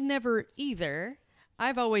 I've never either.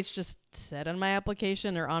 I've always just said on my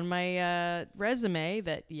application or on my resume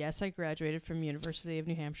that yes, I graduated from University of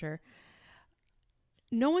New Hampshire.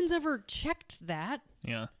 No one's ever checked that.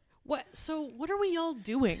 Yeah. What? So what are we all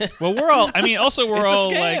doing? Well, we're all. I mean, also we're it's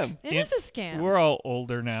all a scam. It is a scam. We're all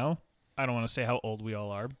older now. I don't want to say how old we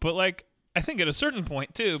all are, but I think at a certain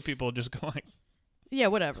point too, people just go yeah,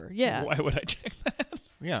 whatever. Yeah. Why would I check that?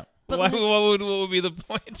 Yeah. But what would be the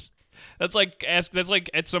point? That's like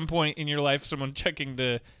at some point in your life, someone checking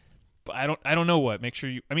to. I don't know what. Make sure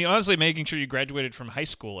you. I mean, honestly, making sure you graduated from high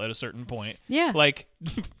school at a certain point. Yeah.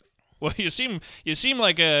 Well, you seem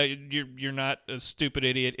like you're not a stupid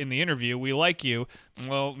idiot in the interview. We like you.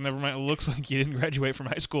 Well, never mind. It looks like you didn't graduate from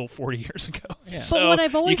high school 40 years ago. Yeah. So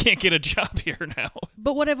you can't get a job here now.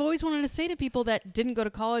 But what I've always wanted to say to people that didn't go to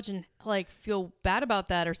college and feel bad about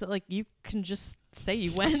that or something, you can just say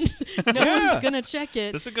you went. No one's gonna check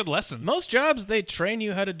it. That's a good lesson. Most jobs they train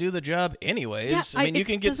you how to do the job anyways. Yeah, I mean, you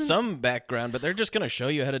can get some background, but they're just gonna show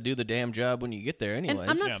you how to do the damn job when you get there anyways. And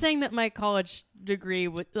I'm not saying that my college degree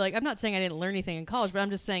would I'm not saying I didn't learn anything in college, but I'm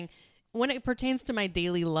just saying when it pertains to my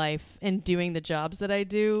daily life and doing the jobs that I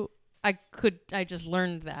do, I just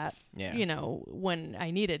learned that, when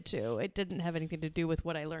I needed to. It didn't have anything to do with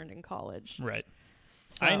what I learned in college. Right.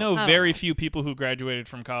 So, I know very few people who graduated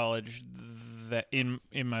from college that in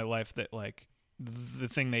my life that like the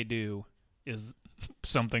thing they do is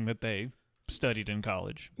something that they studied in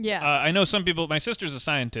college. Yeah. I know some people. My sister's a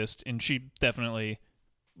scientist, and she definitely,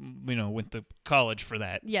 went to college for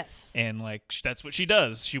that. Yes. And like that's what she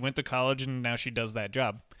does. She went to college, and now she does that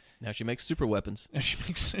job. Now she makes super weapons.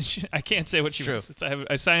 I can't say what she makes. I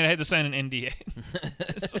had to sign an NDA.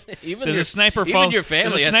 There's a sniper following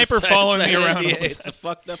me around. It's a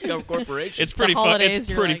fucked up corporation. It's pretty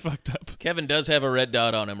fucked up. Kevin does have a red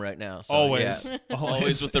dot on him right now. So always. Yeah.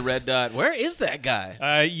 Always with the red dot. Where is that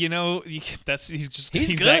guy? He's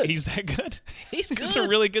good. He's that good. He's good. He's a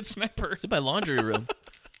really good sniper. It's in my laundry room.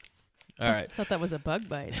 All right. I thought that was a bug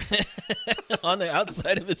bite. On the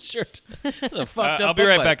outside of his shirt. A fucked up I'll be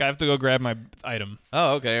right bite. back. I have to go grab my item.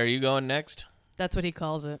 Oh, okay. Are you going next? That's what he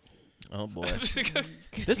calls it. Oh boy.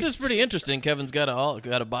 This is pretty interesting. Kevin's got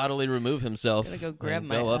to bodily remove himself. Gotta go grab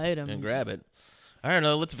my item and grab it. I don't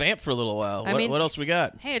know. Let's vamp for a little while. What else we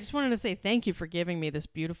got? Hey, I just wanted to say thank you for giving me this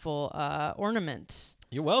beautiful ornament.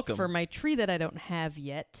 You're welcome. For my tree that I don't have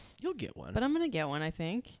yet. You'll get one. But I'm gonna get one, I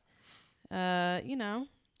think.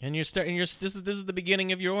 And you're starting. This is the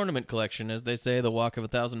beginning of your ornament collection, as they say. The walk of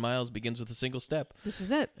 1,000 miles begins with a single step. This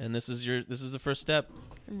is it. And this is the first step.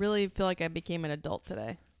 I really feel like I became an adult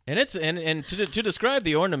today. And it's to describe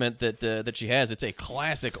the ornament that she has, it's a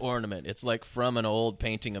classic ornament. It's like from an old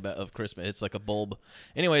painting of Christmas. It's like a bulb.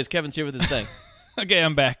 Anyways, Kevin's here with his thing. Okay,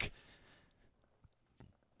 I'm back.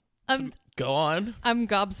 Go on. I'm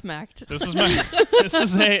gobsmacked.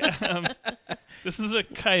 This is a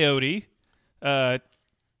coyote.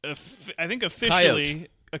 I think officially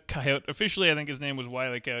a coyote. Officially, I think his name was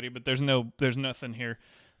Wile E. Coyote, but there's nothing here.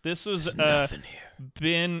 This was nothing here.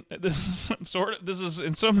 This is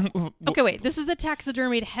in some. Okay, wait. This is a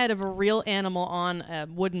taxidermied head of a real animal on a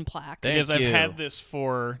wooden plaque. Because I've had this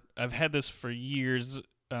for years.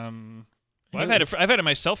 I've had it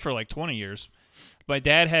myself for like 20 years. My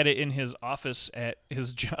dad had it in his office at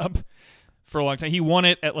his job for a long time. He won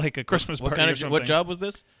it at like a Christmas party or something. What job was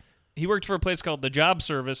this? He worked for a place called the Job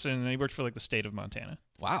Service, and he worked for like the state of Montana.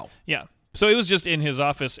 Wow. Yeah. So it was just in his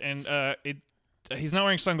office, and he's not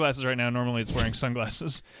wearing sunglasses right now. Normally, it's wearing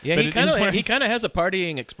sunglasses. Yeah, he kind of has a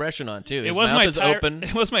partying expression on too. His mouth is open.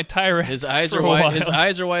 It was my tie rack. His eyes are wide. His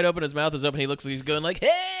eyes are wide open. His mouth is open. He's going like,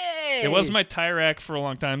 "Hey!" It was my tie rack for a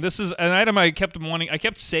long time. This is an item I kept wanting. I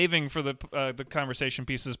kept saving for the Conversation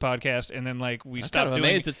Pieces podcast, and then like we stopped doing. I'm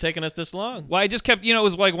amazed it's taken us this long. Well, I just kept. It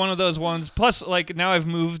was like one of those ones. Plus, like now I've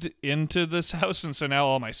moved into this house, and so now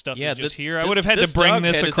all my stuff is just here. I would have had to bring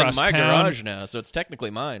this across town. Is in my town. garage now, so it's technically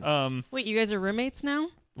mine. Wait, you guys are roommates now?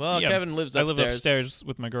 Well, yeah, Kevin lives upstairs. I live upstairs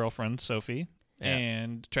with my girlfriend Sophie,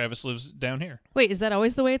 and Travis lives down here. Wait, is that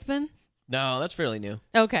always the way it's been? No, that's fairly new.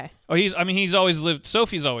 Okay. Oh, he's always lived.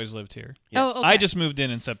 Sophie's always lived here. Yes. Oh, okay. I just moved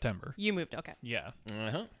in September. You moved. Okay. Yeah.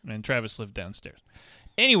 Uh-huh. And Travis lived downstairs.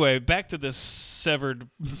 Anyway, back to this severed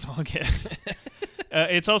dog head.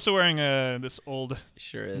 It's also wearing this old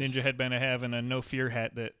ninja headband I have, and a No Fear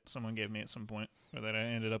hat that someone gave me at some point, or that I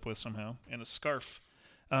ended up with somehow, and a scarf.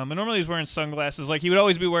 And normally he's wearing sunglasses. Like he would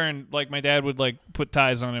always be wearing, like my dad would like put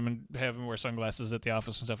ties on him and have him wear sunglasses at the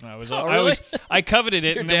office and stuff. And I coveted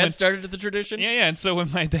it. Your and dad then started the tradition. Yeah. And so when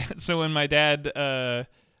my dad, I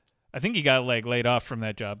think he got like laid off from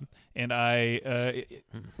that job, and it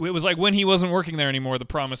was like when he wasn't working there anymore. The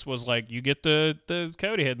promise was like you get the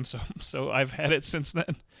coyote head, and so I've had it since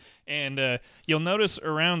then. And you'll notice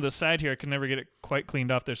around the side here, I can never get it quite cleaned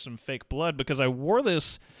off. There's some fake blood because I wore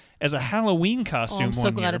this as a Halloween costume. I'm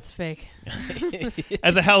so glad it's fake.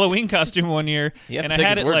 As a Halloween costume one year, and I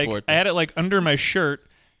had it like under my shirt,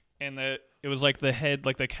 and it was like the head,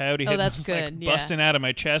 like the coyote head, that's was good. Like busting out of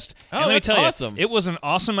my chest. Oh, and let me that's tell awesome. you, it was an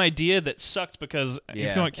awesome idea that sucked because can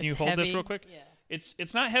you hold heavy. this real quick? Yeah.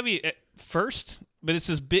 It's not heavy at first, but it's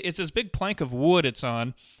this big plank of wood it's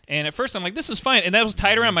on. And at first I'm like, this is fine. And that was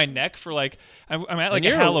tied around my neck for like I'm at like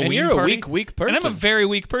a Halloween and you're party. a weak person. And I'm a very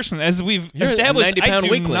weak person. As we've you're established, I do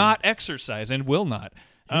weakling. not exercise and will not.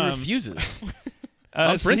 He refuses.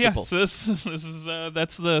 On principle. So this is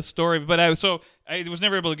that's the story. But I was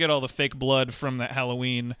never able to get all the fake blood from that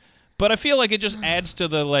Halloween. But I feel like it just adds to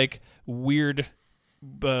the like weird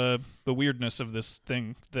the weirdness of this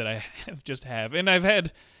thing that I have. And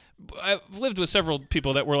I've lived with several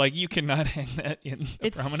people that were like, you cannot hang that in a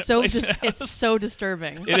prominent place. It's so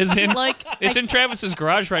disturbing. It is in it's in Travis's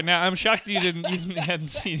garage right now. I'm shocked you didn't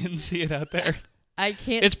see it out there. I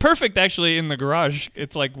can't. It's perfect actually in the garage.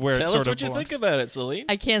 It's like where Tell it sort us of what you belongs. think about it, Celene.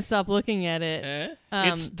 I can't stop looking at it.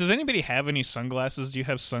 Does anybody have any sunglasses? Do you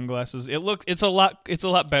have sunglasses? It's a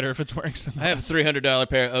lot better if it's wearing sunglasses. I have a $300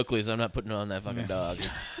 pair of Oakleys. I'm not putting on that fucking dog.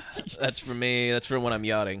 That's for me. That's for when I'm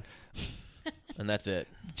yachting. and that's it.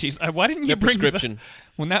 Jeez, why didn't you Their bring prescription?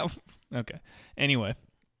 Okay. Anyway,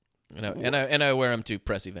 and I wear them to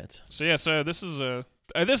press events. So this is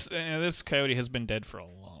this coyote has been dead for a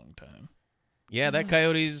long time. Yeah, that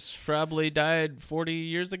coyote's probably died 40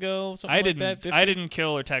 years ago. I didn't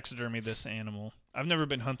kill or taxidermy this animal. I've never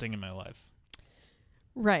been hunting in my life.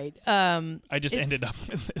 Right. I just ended up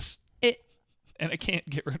with this. And I can't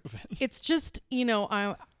get rid of it. It's just,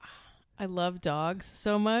 I love dogs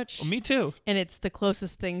so much. Well, me too. And it's the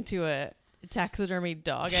closest thing to a taxidermy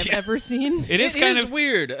dog I've ever seen. It is kind of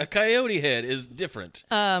weird. A coyote head is different.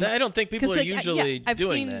 I don't think people are usually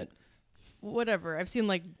doing that. Whatever. I've seen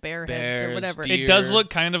like bears, or whatever. Deer. It does look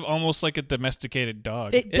kind of almost like a domesticated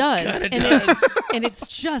dog. It does. It does. It's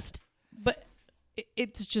just, but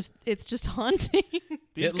it's just haunting.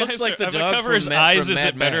 It looks like the dog if I cover his eyes, is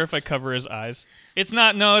it better if I cover his eyes? It's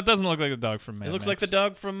not. No, it doesn't look like the dog from Mad Max. It looks like the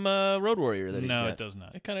dog from Road Warrior that he's got. No, it does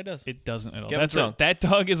not. It kind of does. It doesn't at all. Kevin's wrong. That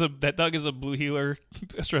dog is a blue healer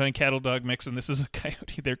Australian cattle dog mix, and this is a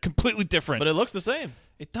coyote. They're completely different. But it looks the same.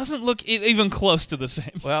 It doesn't look even close to the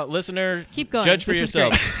same. Well, listener, keep going. Judge for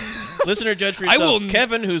yourself. Listener, judge for yourself.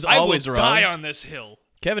 Kevin, who's always wrong. I will die on this hill.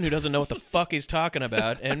 Kevin, who doesn't know what the fuck he's talking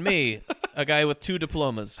about, and me, a guy with 2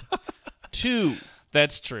 diplomas. 2.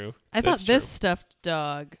 That's true. I thought this stuffed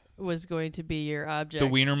dog was going to be your object. The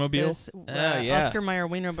Wienermobile? Yeah. Oscar Mayer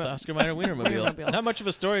Wienermobile. The Oscar Mayer Wienermobile. Not much of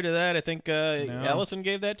a story to that. I think Allison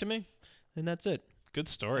gave that to me, and that's it. Good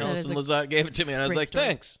story. Allison Lazat gave it to me, and I was like, story.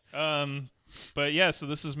 thanks. But yeah, so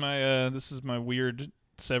this is my weird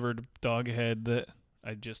severed dog head that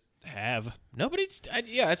I just have.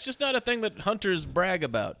 It's just not a thing that hunters brag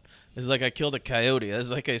about. It's like I killed a coyote.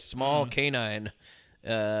 It's like a small canine.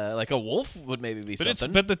 Like a wolf would maybe be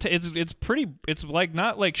something. It's pretty. It's like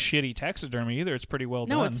not like shitty taxidermy either. It's pretty well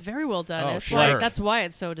done. No, it's very well done. Oh, sure. That's why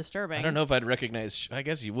it's so disturbing. I don't know if I'd recognize. I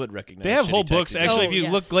guess you would recognize. They have whole books actually. If you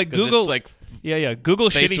look like Google, Google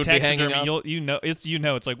shitty taxidermy,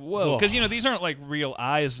 it's like whoa, because these aren't like real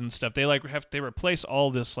eyes and stuff. They they replace all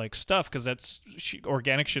this like stuff because that's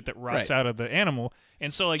organic shit that rots out of the animal,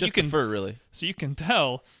 and so like just you can fur really. So you can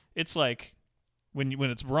tell it's like. When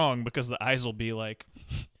it's wrong because the eyes will be like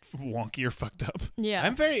wonky or fucked up. Yeah,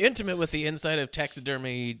 I'm very intimate with the inside of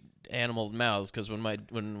taxidermy animal mouths because when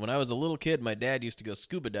I was a little kid, my dad used to go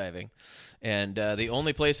scuba diving, and the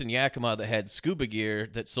only place in Yakima that had scuba gear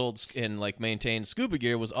that sold and like maintained scuba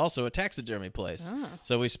gear was also a taxidermy place. Ah.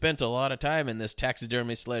 So we spent a lot of time in this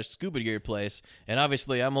taxidermy / scuba gear place, and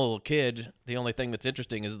obviously I'm a little kid. The only thing that's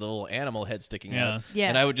interesting is the little animal head sticking out. Yeah.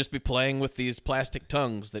 And I would just be playing with these plastic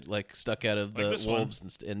tongues that like stuck out of the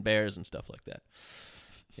wolves and bears and stuff like that.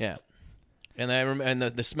 Yeah, and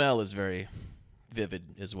the smell is very vivid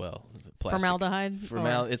as well. Plastic. Formaldehyde?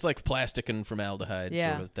 It's like plastic and formaldehyde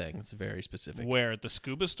sort of thing. It's very specific. Where? At the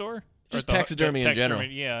scuba store? Just taxidermy in general.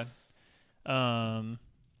 Yeah. I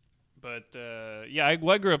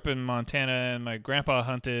grew up in Montana, and my grandpa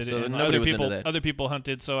hunted, so and other people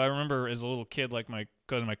hunted. So I remember as a little kid, like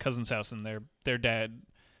going to my cousin's house, and their dad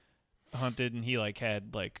hunted, and he like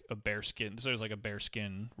had like a bear skin. So there's like a bear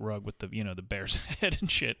skin rug with the the bear's head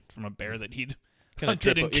and shit from a bear that he'd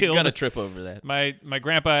hunted and killed. You're gonna trip over that. My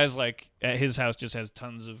grandpa has like at his house just has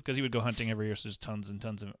tons of because he would go hunting every year, so there's tons and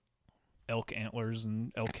tons of elk antlers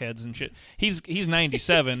and elk heads and shit. He's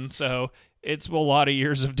 97, so it's a lot of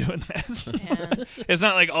years of doing that. It's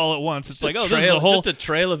not like all at once. It's just like this is just a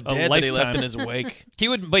trail of dead that he left in his wake. He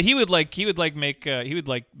would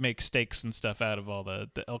make steaks and stuff out of all the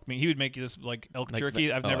elk meat. He would make this like elk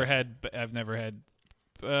jerky. I've never had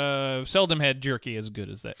seldom had jerky as good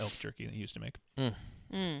as that elk jerky that he used to make. All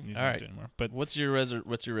right. But what's your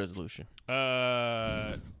resolution?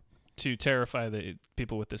 To terrify the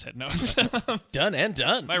people with this head. No, done and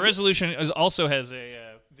done. My resolution also has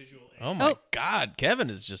a visual. Oh my God, Kevin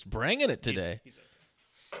is just bringing it today.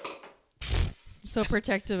 So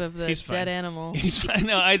protective of the dead animal. He's fine.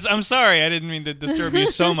 No, I'm sorry. I didn't mean to disturb you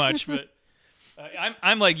so much, but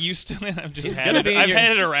I'm like used to it. I've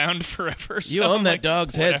had it around forever. So you own that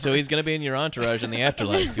dog's head, so he's going to be in your entourage in the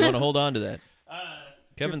afterlife. You want to hold on to that.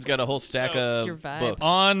 Kevin's got a whole stack of books.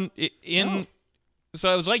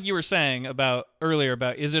 So it was like you were saying earlier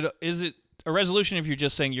about is it a resolution if you're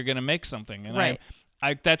just saying you're going to make something? And right.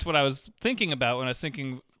 I that's what I was thinking about when I was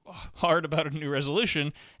thinking hard about a new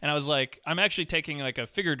resolution. And I was like, I'm actually taking like a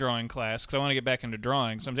figure drawing class because I want to get back into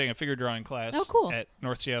drawing. So I'm taking a figure drawing class at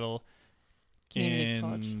North Seattle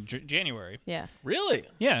in January. Yeah. Really?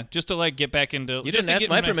 Yeah, just to like get back into. You didn't ask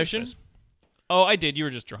my permission? Oh, I did. You were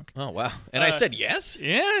just drunk. Oh, wow. And I said yes?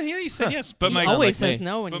 Yeah, you said yes. But he always says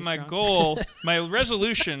no when he's drunk. But my goal, my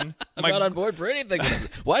resolution... I'm not on board for anything.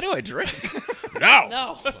 Why do I drink? No.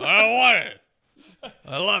 I don't want it.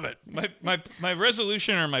 I love it. My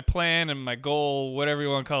resolution or my plan and my goal, whatever you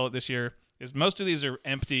want to call it this year, is most of these are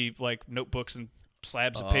empty, like notebooks and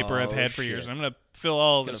slabs of paper I've had for years. I'm going to fill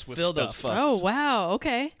all this with stuff. Those fucks. Oh, wow.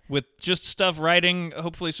 Okay. With just stuff, writing,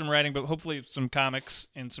 hopefully some writing, but hopefully some comics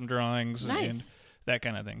and some drawings and that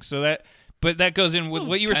kind of thing. So that goes in with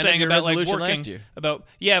what you were saying about like working last year. But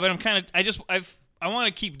I'm kind of, I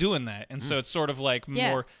want to keep doing that, and so it's sort of like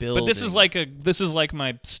more. Building. But this is like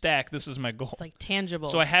my stack. This is my goal. It's like tangible.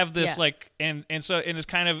 So I have this and it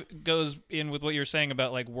kind of goes in with what you're saying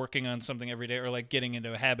about like working on something every day or like getting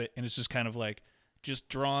into a habit, and it's just kind of like just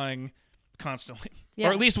drawing constantly,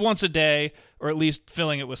 or at least once a day, or at least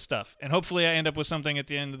filling it with stuff, and hopefully I end up with something at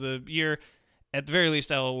the end of the year. At the very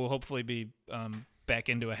least, I will hopefully be back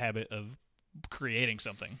into a habit of creating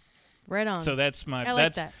something. Right on. So that's my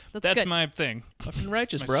that's my thing. Fucking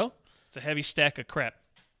righteous, bro. It's a heavy stack of crap.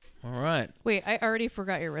 All right. Wait, I already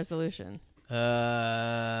forgot your resolution.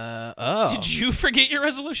 Did you forget your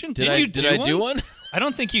resolution? Did I do one? I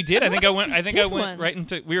don't think you did. I think I went right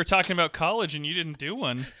into. We were talking about college, and you didn't do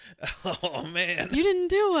one. Oh man, you didn't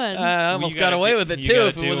do one. I almost got away with it too.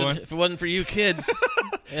 If it wasn't for you kids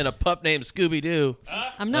and a pup named Scooby Doo.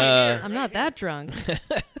 I'm not that drunk.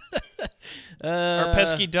 Our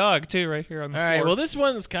pesky dog too, right here on the floor. All right. Well, this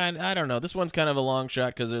one's I don't know. This one's kind of a long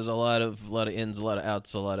shot because there's a lot of ins, a lot of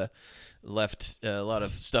outs, a lot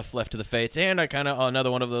of stuff left to the fates, and I kind of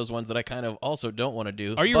another one of those ones that I kind of also don't want to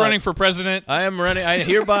do. Are you running for president? I am running. I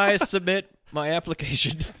hereby submit my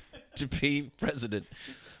application to be president.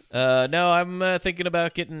 No, I'm thinking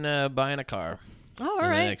about buying a car. Oh, all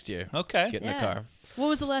right. Next year. Okay. Getting a car. What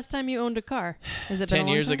was the last time you owned a car? Has it 10 been a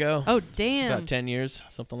long years time? ago. Oh, damn. About 10 years,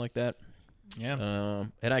 something like that. Yeah.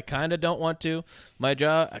 And I kind of don't want to. My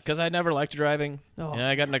job, because I never liked driving. Oh. And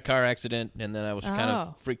I got in a car accident, and then I was kind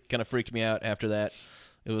of freaked me out after that.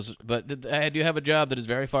 But I do have a job that is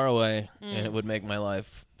very far away, and it would make my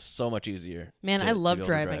life so much easier. Man, I love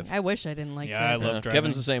driving. I wish I didn't like that. I love driving.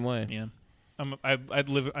 Kevin's the same way. Yeah. I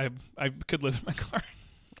could live in my car.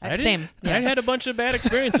 Same. Yeah. I had a bunch of bad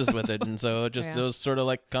experiences with it, and so it was sort of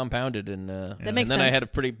like compounded, and that makes and then sense. I had a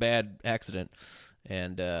pretty bad accident,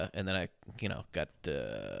 and then I got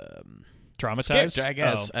traumatized. Scared, I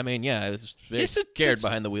guess. Oh. I mean, I was very scared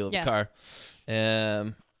behind the wheel of a car,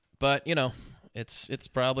 but it's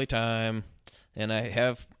probably time, and I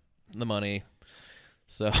have the money.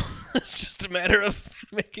 So it's just a matter of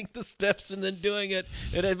making the steps and then doing it.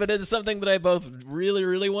 But it's something that I both really,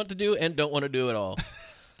 really want to do and don't want to do at all.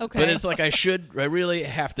 Okay. But it's like I really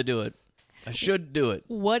have to do it. I should do it.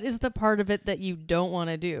 What is the part of it that you don't want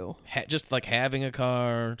to do? Just like having a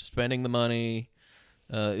car, spending the money.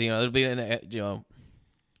 It'll be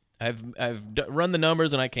I've run the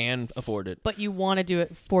numbers and I can afford it. But you want to do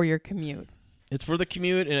it for your commute. It's for the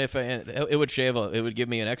commute, and it would give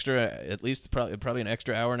me an extra, at least probably an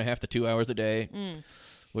extra hour and a half to 2 hours a day,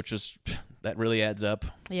 which is that really adds up.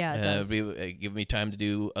 Yeah, it does. Give me time to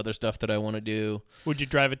do other stuff that I want to do. Would you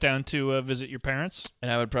drive it down to visit your parents? And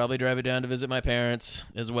I would probably drive it down to visit my parents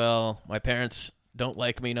as well. My parents don't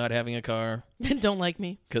like me not having a car. Don't like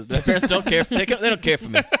me because my parents don't care. They don't care for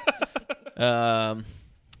me.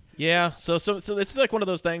 Yeah, so it's like one of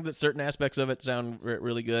those things that certain aspects of it sound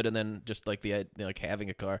really good, and then just like like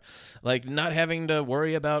having a car, like not having to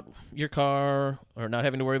worry about your car, or not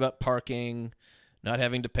having to worry about parking, not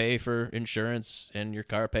having to pay for insurance and your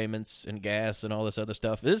car payments and gas and all this other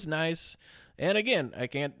stuff is nice. And again, I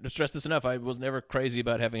can't stress this enough. I was never crazy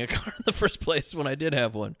about having a car in the first place when I did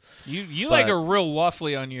have one. You like a real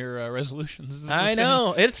waffly on your resolutions. I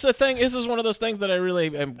know. It's a thing. This is one of those things that I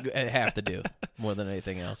really have to do more than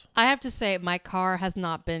anything else. I have to say, my car has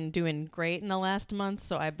not been doing great in the last month,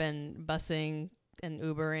 so I've been bussing and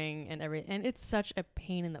Ubering and it's such a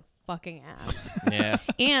pain in the fucking ass. Yeah.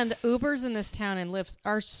 And Ubers in this town and Lyfts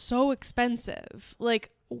are so expensive.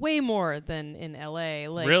 Like, way more than in LA.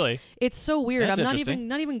 Like, really? It's so weird. That's I'm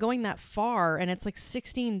not even going that far, and it's like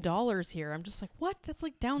 $16 here. I'm just like, what? That's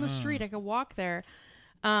like down the street. I could walk there.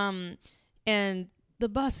 And the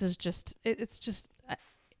bus is just it's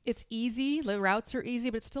easy. The routes are easy,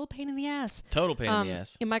 but it's still a pain in the ass. Total pain in the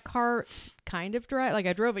ass. In my car, kind of dry. Like,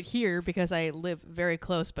 I drove it here because I live very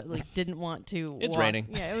close, but like didn't want to. It's walk. raining.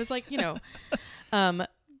 Yeah, it was like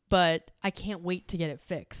but I can't wait to get it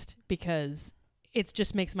fixed because it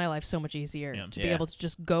just makes my life so much easier to be able to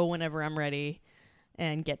just go whenever I'm ready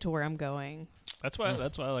and get to where I'm going. That's why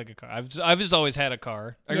I like a car. I've just always had a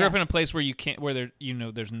car. I grew up in a place where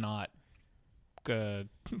there's not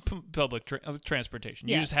public transportation.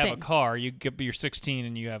 You just have a car. You're 16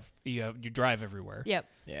 and you drive everywhere. Yep.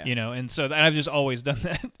 Yeah. And so I've just always done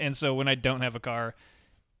that. And so when I don't have a car,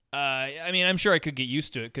 I mean, I'm sure I could get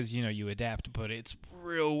used to it because, you adapt, but it's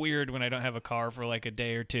real weird when I don't have a car for like a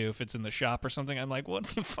day or two. If it's in the shop or something, I'm like, what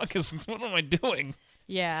am I doing?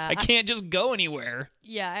 Yeah. I can't just go anywhere.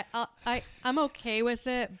 Yeah, I'm okay with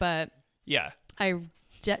it, but yeah, I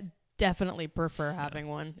definitely prefer having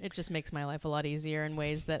one. It just makes my life a lot easier in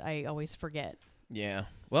ways that I always forget. Yeah.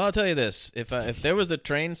 Well, I'll tell you this. If there was a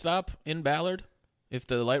train stop in Ballard, if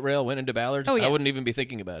the light rail went into Ballard, I wouldn't even be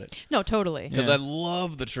thinking about it. No, totally. Because I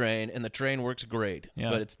love the train, and the train works great. Yeah.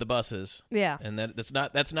 But it's the buses. Yeah. And that's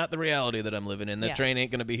not the reality that I'm living in. That train ain't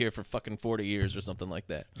going to be here for fucking 40 years or something like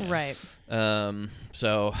that. Right.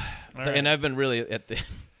 So, and I've been really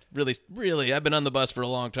really, I've been on the bus for a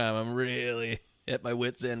long time. I'm really at my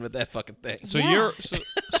wit's end with that fucking thing. So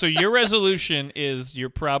so your resolution is you're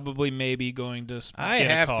probably maybe going to I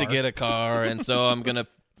have to get a car, and so I'm going to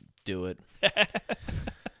do it.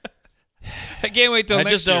 I can't wait till next year. I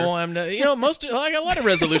just don't want him to. Most like a lot of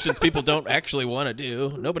resolutions people don't actually want to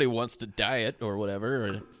do. Nobody wants to diet or whatever.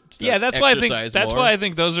 Or that's why I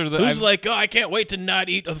think those are the. Who's like, I can't wait to not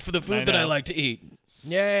eat for the food that I like to eat.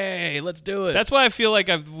 Yay, let's do it. That's why I feel like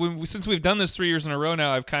since we've done this 3 years in a row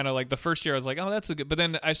now, I've kind of like the first year I was like, oh, that's a good. But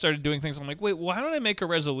then I started doing things. I'm like, wait, why don't I make a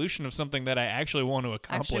resolution of something that I actually want to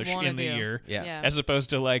accomplish in the year, as opposed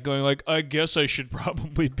to like going like, I guess I should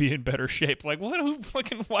probably be in better shape. Like, what?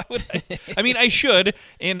 Why would I? I mean, I should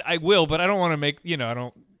and I will, but I don't want to make. I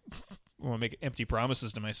don't want to make empty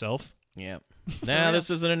promises to myself. Yeah. Nah, this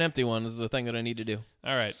isn't an empty one. This is a thing that I need to do.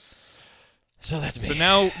 All right. So that's me. So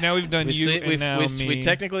now we've done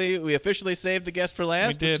me. We officially saved the guest for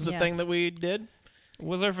last, which is a thing that we did.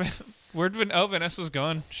 Where'd Vanessa's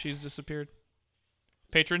gone? She's disappeared.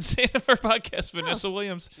 Patron saint of our podcast, Vanessa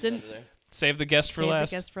Williams. Save the guest for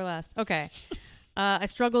last. Save the guest for last. Okay. I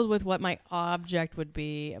struggled with what my object would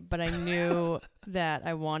be, but I knew that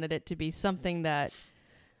I wanted it to be something that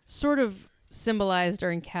sort of symbolized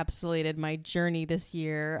or encapsulated my journey this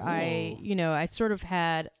year. Whoa. I sort of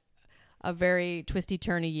had a very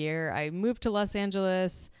twisty-turny year. I moved to Los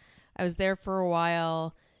Angeles. I was there for a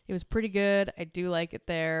while. It was pretty good. I do like it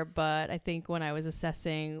there, but I think when I was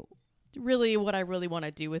assessing really what I really want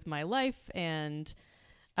to do with my life and,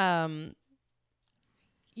 I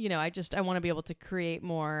want to be able to create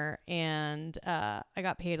more, and I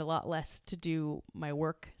got paid a lot less to do my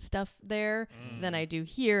work stuff there than I do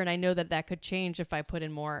here, and I know that could change if I put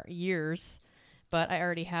in more years. But I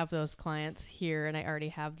already have those clients here, and I already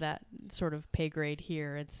have that sort of pay grade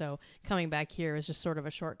here. And so coming back here is just sort of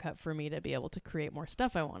a shortcut for me to be able to create more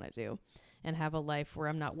stuff I want to do and have a life where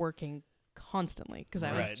I'm not working constantly, because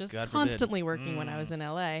I was just constantly working when I was in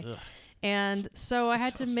LA. Ugh. And so I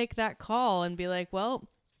had to make that call and be like, well,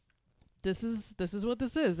 this is what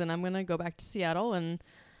this is. And I'm going to go back to Seattle, and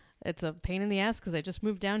it's a pain in the ass because I just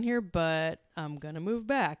moved down here, but I'm going to move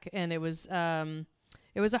back. And it was a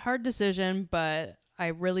hard decision, but I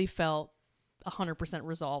really felt 100%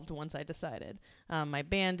 resolved once I decided. My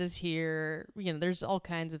band is here. There's all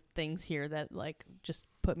kinds of things here that like just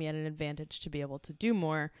put me at an advantage to be able to do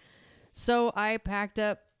more. So I packed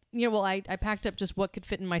up, I packed up just what could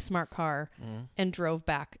fit in my smart car and drove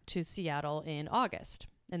back to Seattle in August.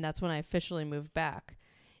 And that's when I officially moved back.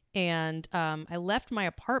 And I left my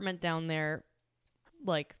apartment down there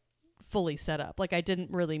like fully set up. Like I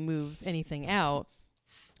didn't really move anything out.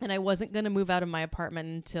 And I wasn't going to move out of my apartment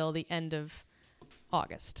until the end of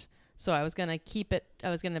August. So I was going to keep it. I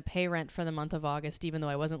was going to pay rent for the month of August, even though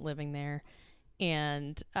I wasn't living there,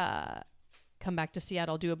 and come back to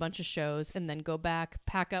Seattle, do a bunch of shows, and then go back,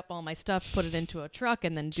 pack up all my stuff, put it into a truck,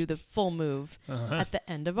 and then do the full move at the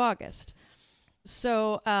end of August.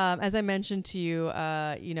 So as I mentioned to you,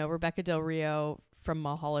 Rebecca Del Rio from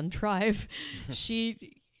Mulholland Drive,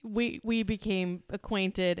 we became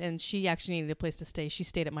acquainted, and she actually needed a place to stay. She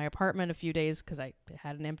stayed at my apartment a few days because I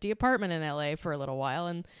had an empty apartment in LA for a little while,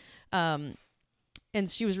 and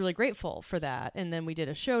she was really grateful for that. And then we did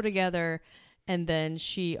a show together, and then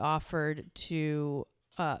she offered to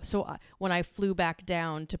when I flew back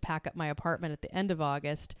down to pack up my apartment at the end of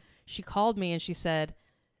August, she called me and she said,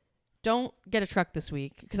 don't get a truck this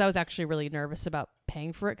week, because I was actually really nervous about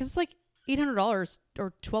paying for it, because it's like $800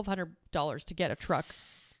 or $1,200 to get a truck.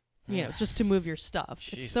 Just to move your stuff.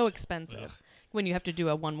 Jesus. It's so expensive when you have to do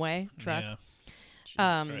a one-way truck. Yeah.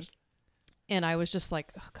 Jesus Christ. And I was just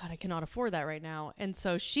like, oh, God, I cannot afford that right now. And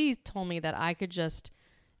so she told me that I could just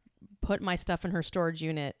put my stuff in her storage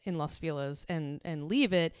unit in Los Feliz and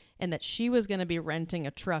leave it, and that she was going to be renting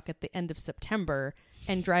a truck at the end of September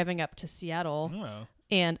and driving up to Seattle,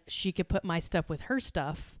 and she could put my stuff with her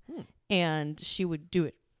stuff, and she would do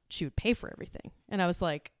it. She would pay for everything. And I was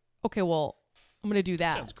like, okay, well, I'm going to do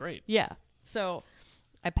that. Sounds great. Yeah. So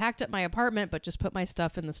I packed up my apartment, but just put my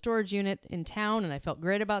stuff in the storage unit in town, and I felt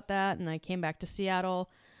great about that. And I came back to Seattle.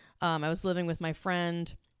 I was living with my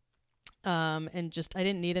friend, and just I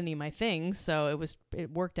didn't need any of my things, so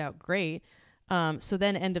it worked out great. So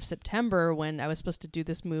then end of September, when I was supposed to do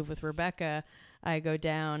this move with Rebecca, I go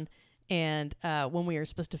down, and when we were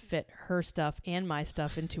supposed to fit her stuff and my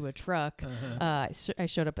stuff into a truck, I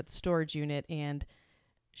showed up at the storage unit, and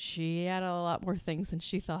she had a lot more things than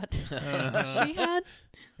she thought she had,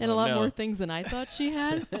 and a lot more things than I thought she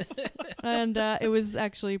had. And it was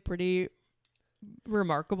actually pretty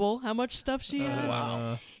remarkable how much stuff she had.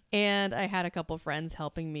 Wow. And I had a couple friends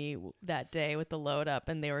helping me that day with the load up,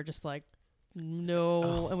 and they were just like,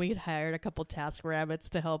 no. And we had hired a couple task rabbits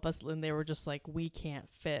to help us, and they were just like, we can't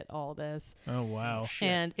fit all this. Oh, wow.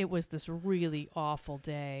 And it was this really awful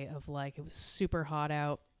day of like, it was super hot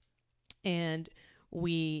out, and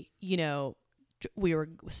we were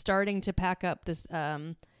starting to pack up this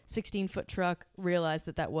 16-foot truck, realized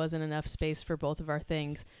that wasn't enough space for both of our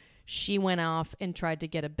things. She went off and tried to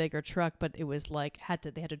get a bigger truck, but it was like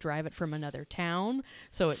they had to drive it from another town,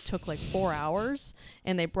 so it took like 4 hours,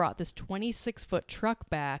 and they brought this 26-foot truck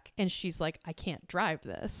back, and she's like, I can't drive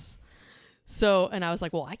this. So, and I was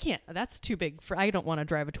like, well, I can't, that's too big I don't want to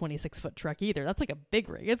drive a 26-foot truck either. That's like a big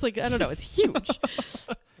rig. It's like, I don't know, it's huge.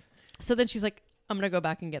 So then she's like, I'm going to go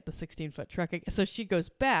back and get the 16-foot truck. So she goes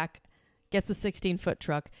back, gets the 16-foot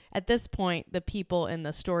truck. At this point, the people in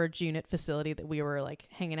the storage unit facility that we were like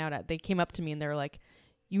hanging out at, they came up to me and they're like,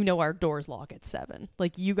 our doors lock at 7.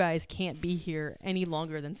 Like, you guys can't be here any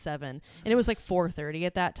longer than 7. And it was like 4:30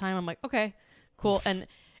 at that time. I'm like, okay, cool. And,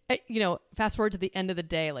 fast forward to the end of the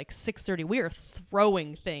day, like 6:30, we were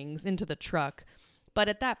throwing things into the truck. But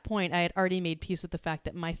at that point, I had already made peace with the fact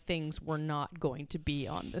that my things were not going to be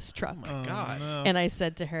on this truck. Oh, my God. No. And I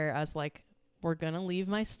said to her, I was like, we're going to leave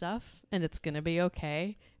my stuff, and it's going to be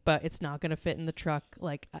okay, but it's not going to fit in the truck.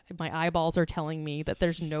 Like, my eyeballs are telling me that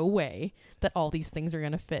there's no way that all these things are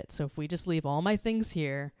going to fit. So if we just leave all my things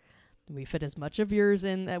here, we fit as much of yours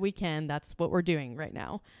in that we can. That's what we're doing right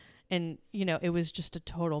now. And, it was just a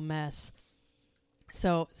total mess.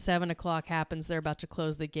 So 7:00 happens. They're about to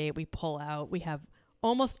close the gate. We pull out. We have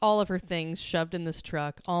almost all of her things shoved in this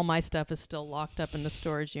truck. All my stuff is still locked up in the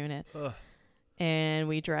storage unit. Ugh. And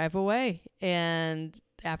we drive away. And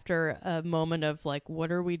after a moment of like,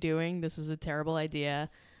 what are we doing? This is a terrible idea.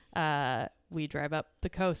 We drive up the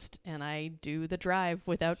coast, and I do the drive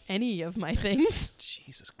without any of my things.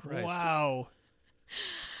 Jesus Christ. Wow.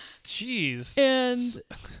 Jeez. And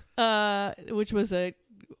which was a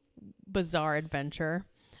bizarre adventure.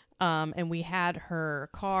 And we had her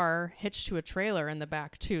car hitched to a trailer in the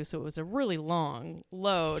back too, so it was a really long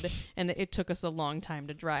load, and it took us a long time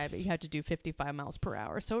to drive. You had to do 55 miles per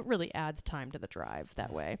hour, so it really adds time to the drive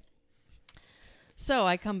that way. So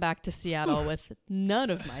I come back to Seattle with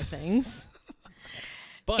none of my things.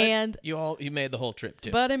 But you made the whole trip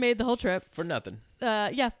too. But I made the whole trip for nothing.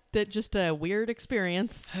 Just a weird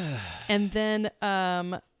experience. And then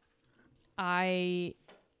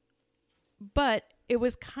but it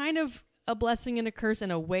was kind of a blessing and a curse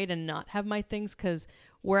and a way to not have my things, because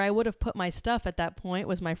where I would have put my stuff at that point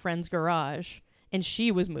was my friend's garage, and she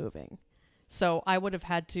was moving. So I would have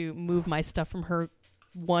had to move my stuff from her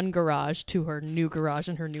one garage to her new garage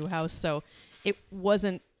in her new house. So it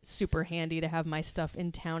wasn't super handy to have my stuff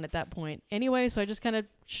in town at that point anyway. So I just kind of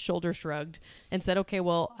shoulder shrugged and said, okay,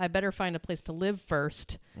 well, I better find a place to live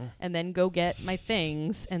first and then go get my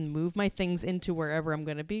things and move my things into wherever I'm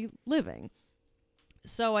going to be living.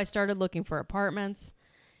 So I started looking for apartments,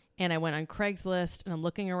 and I went on Craigslist, and I'm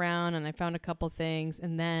looking around, and I found a couple things,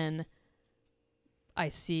 and then I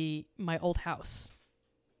see my old house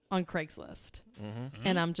on Craigslist. Mm-hmm.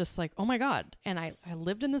 And I'm just like, oh my God. And I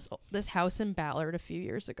lived in this house in Ballard a few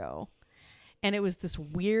years ago, and it was this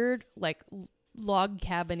weird like log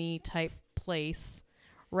cabin-y type place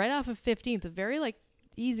right off of 15th, a very like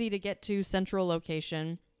easy to get to central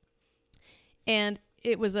location. And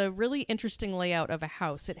it was a really interesting layout of a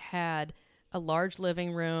house. It had a large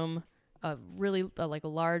living room, a really like a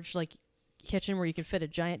large like kitchen where you could fit a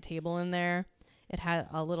giant table in there. It had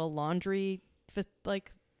a little laundry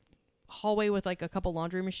like hallway with like a couple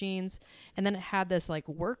laundry machines, and then it had this like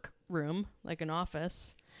work room, like an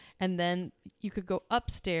office, and then you could go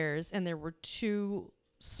upstairs, and there were 2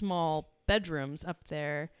 small bedrooms up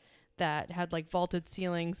there that had like vaulted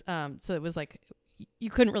ceilings. So it was like you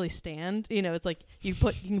couldn't really stand. It's like you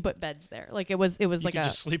can put beds there. Like it was like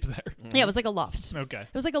just sleep there. Yeah, it was like a loft. Okay.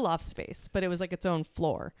 It was like a loft space, but it was like its own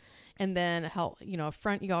floor, and then a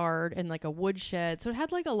front yard and like a wood shed. So it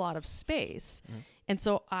had like a lot of space. And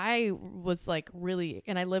so I was like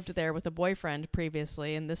and I lived there with a boyfriend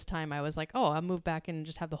previously. And this time I was like, oh, I'll move back in and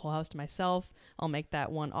just have the whole house to myself. I'll make that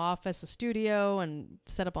one office a studio and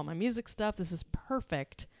set up all my music stuff. This is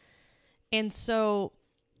perfect. And so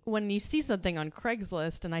when you see something on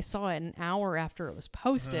Craigslist, and I saw it an hour after it was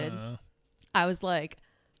posted, I was like,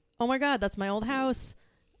 oh my God, that's my old house.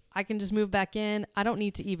 I can just move back in. I don't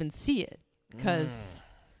need to even see it because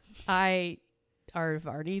I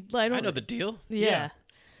know the deal. Yeah.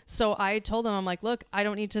 So I told them, I'm like, look, I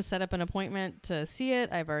don't need to set up an appointment to see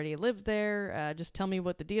it. I've already lived there. Just tell me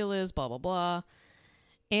what the deal is, blah, blah, blah.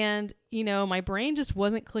 And, my brain just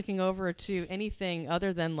wasn't clicking over to anything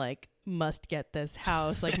other than like, must get this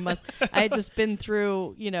house. Like I had just been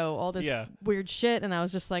through, all this weird shit. And I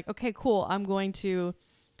was just like, okay, cool. I'm going to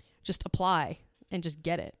just apply and just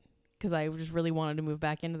get it. Cause I just really wanted to move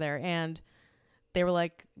back into there. And they were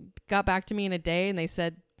like, got back to me in a day and they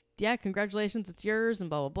said, yeah, congratulations, it's yours and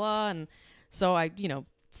blah, blah, blah. And so I,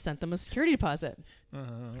 sent them a security deposit. Oh,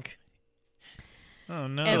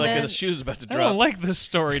 no. And like the shoe's about to drop. I don't like this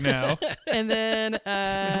story now. And then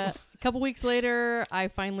a couple weeks later, I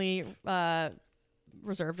finally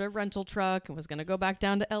reserved a rental truck and was going to go back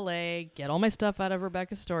down to LA, get all my stuff out of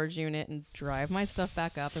Rebecca's storage unit and drive my stuff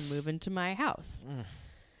back up and move into my house.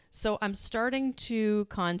 So I'm starting to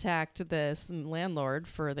contact this landlord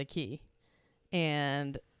for the key,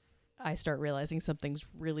 and I start realizing something's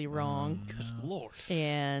really wrong. Good Lord.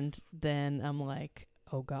 And then I'm like,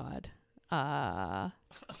 oh God. Oh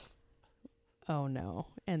no.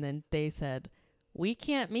 And then they said, we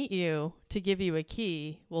can't meet you to give you a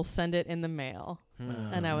key. We'll send it in the mail.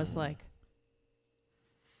 And I was like,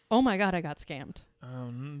 oh my God, I got scammed.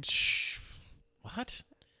 What?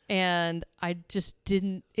 And I just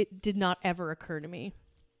it did not ever occur to me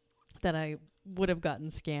that I would have gotten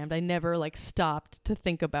scammed. I never like stopped to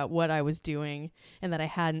think about what I was doing and that I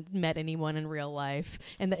hadn't met anyone in real life.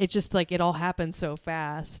 And that it just like, it all happened so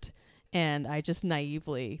fast. And I just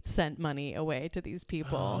naively sent money away to these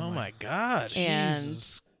people. Oh my gosh. And,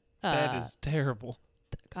 Jesus. That is terrible.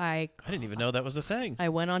 I didn't even know that was a thing. I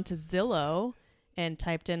went on to Zillow and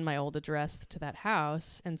typed in my old address to that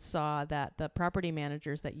house and saw that the property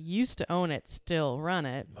managers that used to own it still run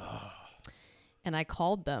it. And I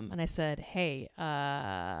called them and I said, hey,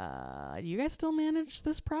 do you guys still manage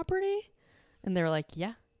this property? And they were like,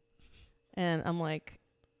 yeah. And I'm like,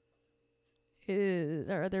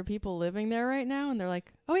 are there people living there right now? And they're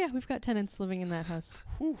like, oh yeah, we've got tenants living in that house.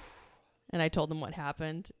 And I told them what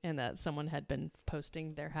happened and that someone had been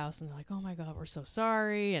posting their house and they're like, oh my God, we're so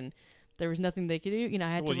sorry. And there was nothing they could do.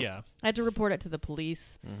 I had to report it to the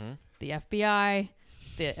police, the FBI,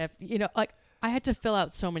 I had to fill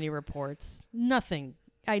out so many reports. Nothing.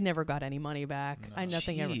 I never got any money back.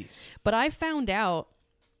 Ever. But I found out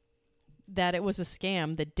that it was a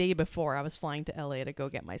scam the day before I was flying to LA to go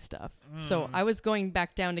get my stuff. So I was going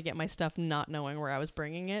back down to get my stuff, not knowing where I was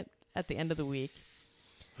bringing it at the end of the week.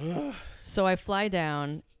 So I fly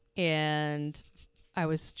down and I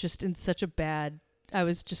was just in such I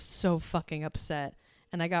was just so fucking upset.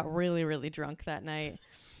 And I got really, really drunk that night.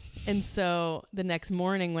 And so the next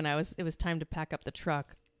morning when it was time to pack up the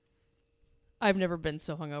truck, I've never been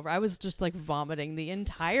so hungover. I was just like vomiting the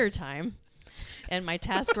entire time. And my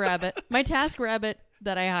TaskRabbit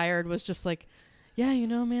that I hired was just like, yeah,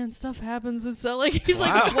 man, stuff happens. And so like, he's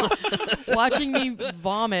like watching me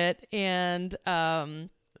vomit. And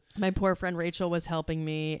my poor friend Rachel was helping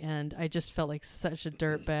me. And I just felt like such a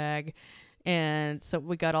dirtbag. And so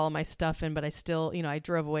we got all of my stuff in, but I still, I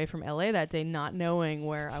drove away from LA that day not knowing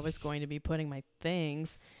where I was going to be putting my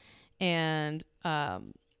things. And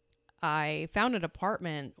I found an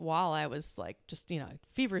apartment while I was like just,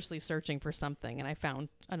 feverishly searching for something. And I found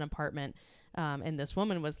an apartment and this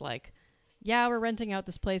woman was like, yeah, we're renting out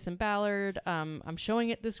this place in Ballard. I'm showing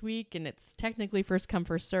it this week and it's technically first come,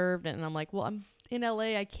 first served. And I'm like, well, I'm in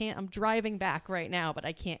LA. I'm driving back right now, but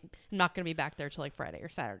I'm not going to be back there till like Friday or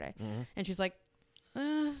Saturday. And she's like,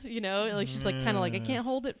 she's like kind of like, I can't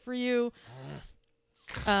hold it for you.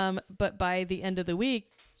 But by the end of the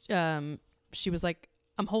week, she was like,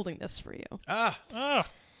 I'm holding this for you.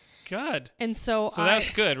 God. And so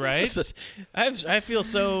that's good, right? I feel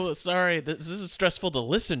so sorry. This is stressful to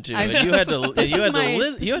listen to. And you had to live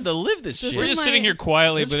this shit. We're just sitting here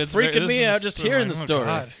quietly, but it's freaking me out just hearing the story.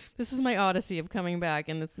 God. This is my odyssey of coming back,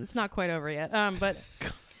 and it's not quite over yet. But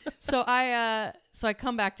So I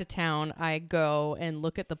come back to town. I go and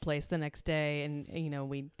look at the place the next day, and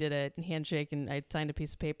we did a handshake, and I signed a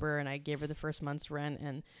piece of paper, and I gave her the first month's rent,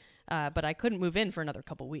 and but I couldn't move in for another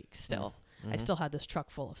couple weeks. Still, I still had this truck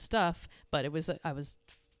full of stuff, but I was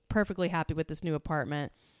perfectly happy with this new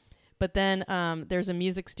apartment. But then there's a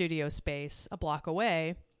music studio space a block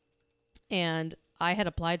away, and I had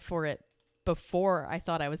applied for it before I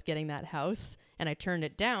thought I was getting that house, and I turned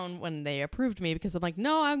it down when they approved me because I'm like,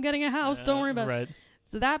 no, I'm getting a house. Don't worry about it.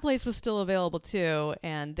 So that place was still available too,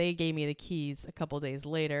 and they gave me the keys a couple days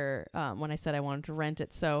later when I said I wanted to rent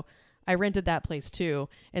it. So I rented that place too,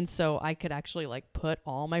 and so I could actually like put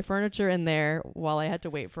all my furniture in there while I had to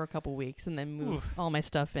wait for a couple weeks and then move all my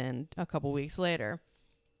stuff in a couple weeks later.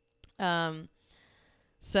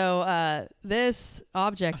 So this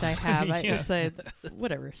object I have, it's a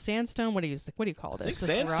sandstone. What do you call this? I think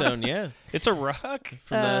sandstone. Yeah, it's a rock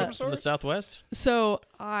from the Southwest. So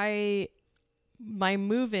my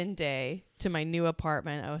move-in day to my new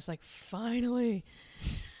apartment, I was like, finally.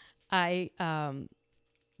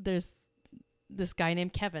 There's this guy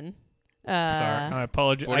named Kevin. Sorry, I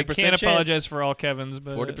apologize. I can't apologize for all Kevins,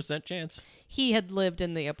 but 40% chance. He had lived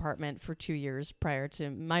in the apartment for 2 years prior to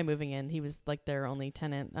my moving in. He was like their only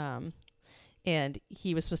tenant, and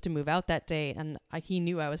he was supposed to move out that day, and he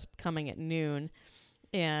knew I was coming at noon,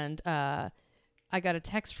 and I got a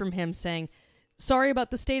text from him saying, "Sorry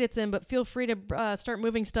about the state it's in, but feel free to start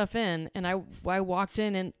moving stuff in." And I walked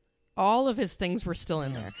in, and all of his things were still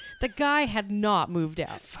in there. The guy had not moved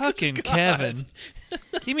out. Fucking Kevin.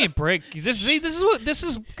 Give me a break.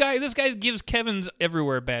 This guy gives Kevins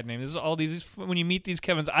everywhere bad names. This is all these when you meet these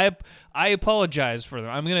Kevins. I apologize for them.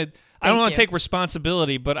 I don't want to take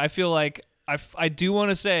responsibility, but I feel like I do want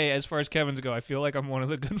to say, as far as Kevins go, I feel like I'm one of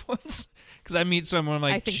the good ones because I meet someone I'm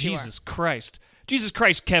like, Jesus Christ,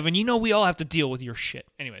 Kevin. We all have to deal with your shit.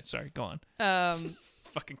 Anyway, sorry. Go on.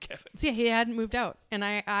 Fucking Kevin. So yeah, he hadn't moved out, and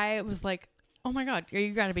I was like, oh my God,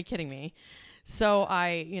 you gotta be kidding me. So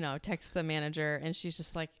I text the manager, and she's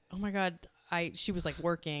just like, oh my God. She was like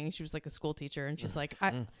working, she was like a school teacher, and she's like,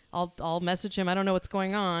 I'll message him, I don't know what's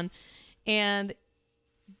going on. And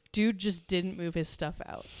dude just didn't move his stuff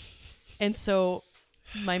out. And so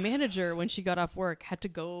my manager, when she got off work, had to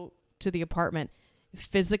go to the apartment,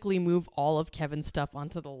 physically move all of Kevin's stuff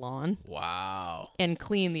onto the lawn. Wow. And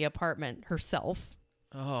clean the apartment herself.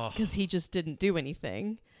 Oh, because he just didn't do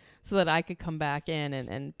anything, so that I could come back in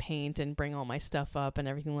and paint and bring all my stuff up and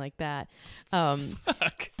everything like that.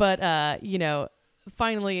 But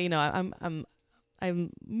finally,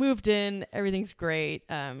 I'm moved in. Everything's great.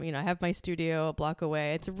 I have my studio a block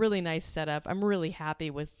away. It's a really nice setup. I'm really happy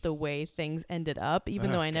with the way things ended up,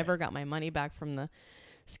 even though I never got my money back from the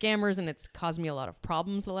scammers, and it's caused me a lot of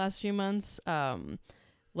problems the last few months.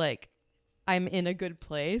 I'm in a good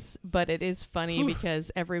place, but it is funny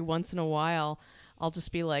because every once in a while I'll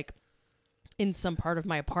just be like in some part of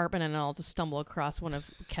my apartment and I'll just stumble across one of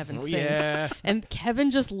Kevin's things. Yeah. And Kevin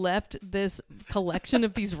just left this collection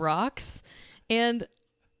of these rocks, and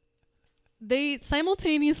they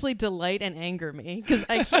simultaneously delight and anger me because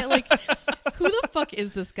I can't who the fuck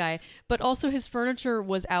is this guy? But also his furniture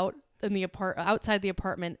was out in the outside the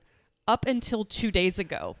apartment up until 2 days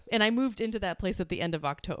ago, and I moved into that place at the end of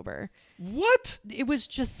October. What? It was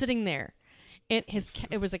just sitting there, and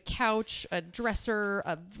it was a couch, a dresser,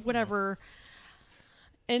 a whatever,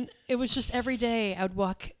 and it was just every day I would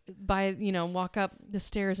walk up the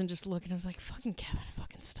stairs and just look, and I was like, "Fucking Kevin,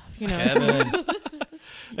 fucking stuff," Kevin.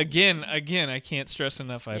 Again, I can't stress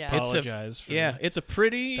enough. I apologize. It's a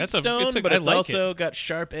pretty stone, but it's also got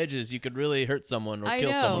sharp edges. You could really hurt someone or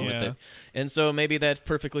kill someone with it. And so maybe that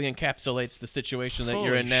perfectly encapsulates the situation that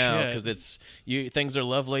you're in now, because things are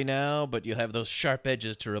lovely now, but you have those sharp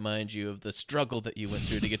edges to remind you of the struggle that you went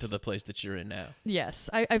through to get to the place that you're in now. Yes,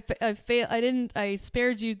 I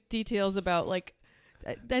spared you details about I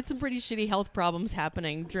had some pretty shitty health problems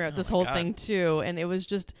happening throughout this whole thing too, and it was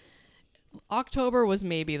just. October was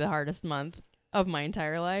maybe the hardest month of my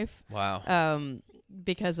entire life. Wow.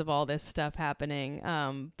 Because of all this stuff happening.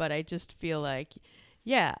 But I just feel like,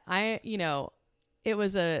 it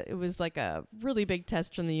was like a really big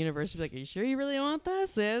test from the universe. Like, are you sure you really want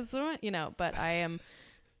this? But I am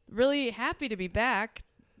really happy to be back,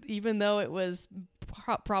 even though it was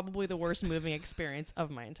probably the worst moving experience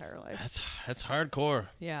of my entire life. That's hardcore.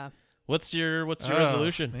 Yeah. What's your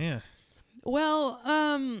resolution? Man. Well,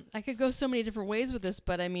 I could go so many different ways with this,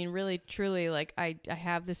 but I mean, really, truly, I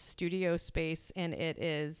have this studio space, and it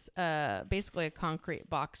is basically a concrete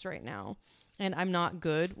box right now. And I'm not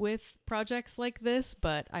good with projects like this,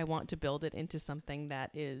 but I want to build it into something that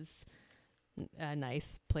is a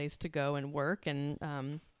nice place to go and work.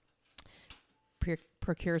 And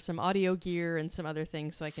procure some audio gear and some other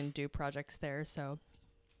things so I can do projects there. So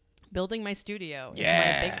building my studio is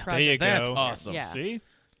my big project. There you go. That's awesome. Yeah. See?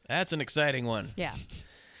 That's an exciting one. Yeah.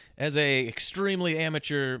 As a extremely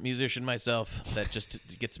amateur musician myself, that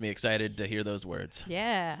just gets me excited to hear those words.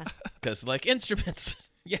 Yeah. Because, like, instruments,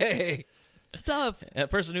 yay. Stuff. A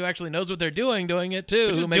person who actually knows what they're doing it too,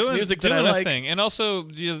 But who makes music that I doing like. a thing. And also,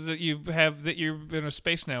 just that you're in a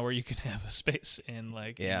space now where you can have a space and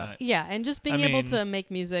like Yeah, and just being able to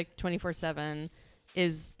make music 24/7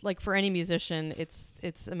 is like for any musician,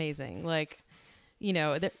 it's amazing. Like, you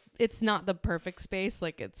know, it's not the perfect space.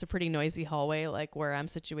 Like it's a pretty noisy hallway, like where I'm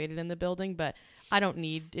situated in the building, but I don't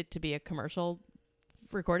need it to be a commercial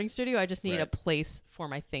recording studio. I just need a place for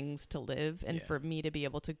my things to live and for me to be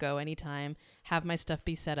able to go anytime, have my stuff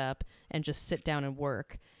be set up, and just sit down and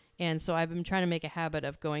work. And so I've been trying to make a habit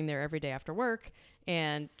of going there every day after work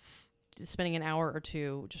and spending an hour or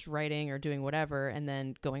two just writing or doing whatever and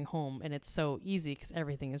then going home. And it's so easy because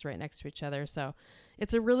everything is right next to each other. So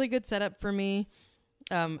it's a really good setup for me.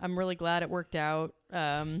 I'm really glad it worked out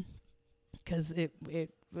because it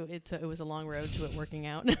was a long road to it working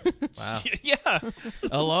out. Wow. Yeah.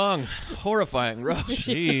 A long, horrifying road.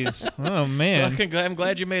 Jeez. Oh, man. Well, I'm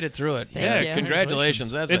glad you made it through it. Thank you.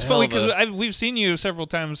 Congratulations. It's funny because we've seen you several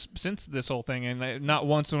times since this whole thing, and not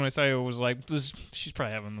once when I saw you was like, she's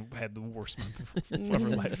probably had the worst month of her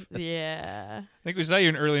life. Yeah. I think we saw you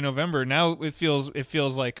in early November. Now it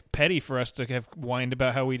feels like petty for us to have whined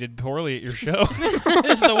about how we did poorly at your show.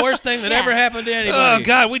 This is the worst thing that ever happened to anybody. Oh,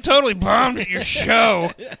 God, we totally bombed at your show.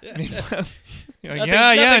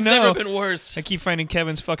 Nothing's no. ever been worse. I keep finding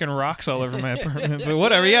Kevin's fucking rocks all over my apartment, but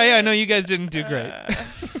whatever. Yeah, no, you guys didn't do great.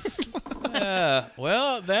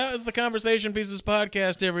 Well, that was the Conversation Pieces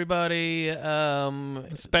podcast, everybody.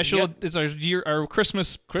 Special. It's our Christmas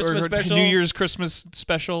special. New Year's Christmas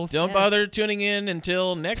special. Don't bother tuning in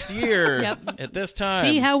until next year at this time.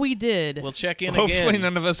 See how we did. We'll check in Hopefully again.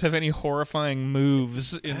 none of us have any horrifying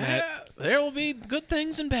moves in that. There will be good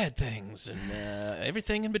things and bad things and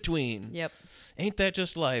everything in between. Yep. Ain't that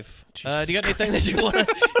just life? Do you got anything that you want?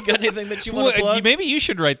 Got anything that you want to plug? Maybe you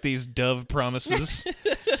should write these Dove promises.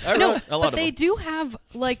 I wrote a lot of them. But they do have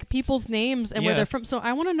like people's names and where they're from. So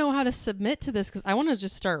I want to know how to submit to this because I want to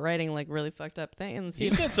just start writing like really fucked up things. You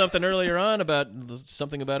said something earlier on about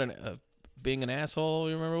something about being an asshole.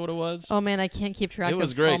 You remember what it was? Oh man, I can't keep track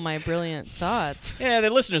of all my brilliant thoughts. Yeah, the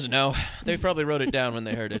listeners know. They probably wrote it down when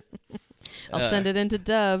they heard it. I'll send it into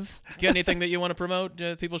Dove. Got anything that you want to promote?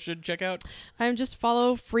 People should check out. Just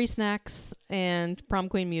follow Free Snacks and Prom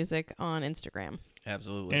Queen Music on Instagram.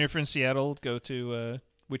 Absolutely. And if you're in Seattle, go to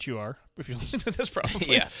which you are, if you listen to this, probably.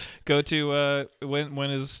 Yes. Go to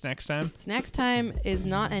when is Snacks time? Snacks time is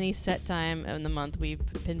not any set time in the month. We've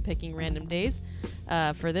been picking random days.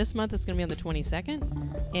 For this month, it's going to be on the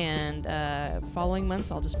 22nd, and following months,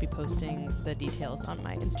 I'll just be posting the details on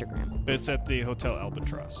my Instagram. It's at the Hotel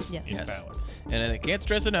Albatross. Yes. Ballard. And I can't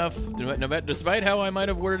stress enough, despite how I might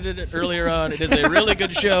have worded it earlier on, it is a really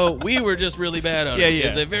good show. We were just really bad on it. Yeah.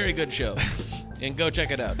 It's a very good show. And go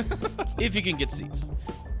check it out if you can get seats.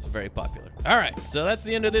 It's very popular. All right, so that's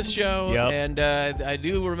the end of this show. Yep. And I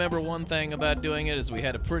do remember one thing about doing it is we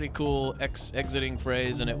had a pretty cool exiting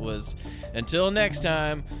phrase, and it was, until next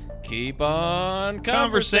time, keep on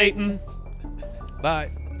conversating.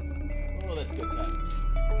 Bye. Oh, that's good time.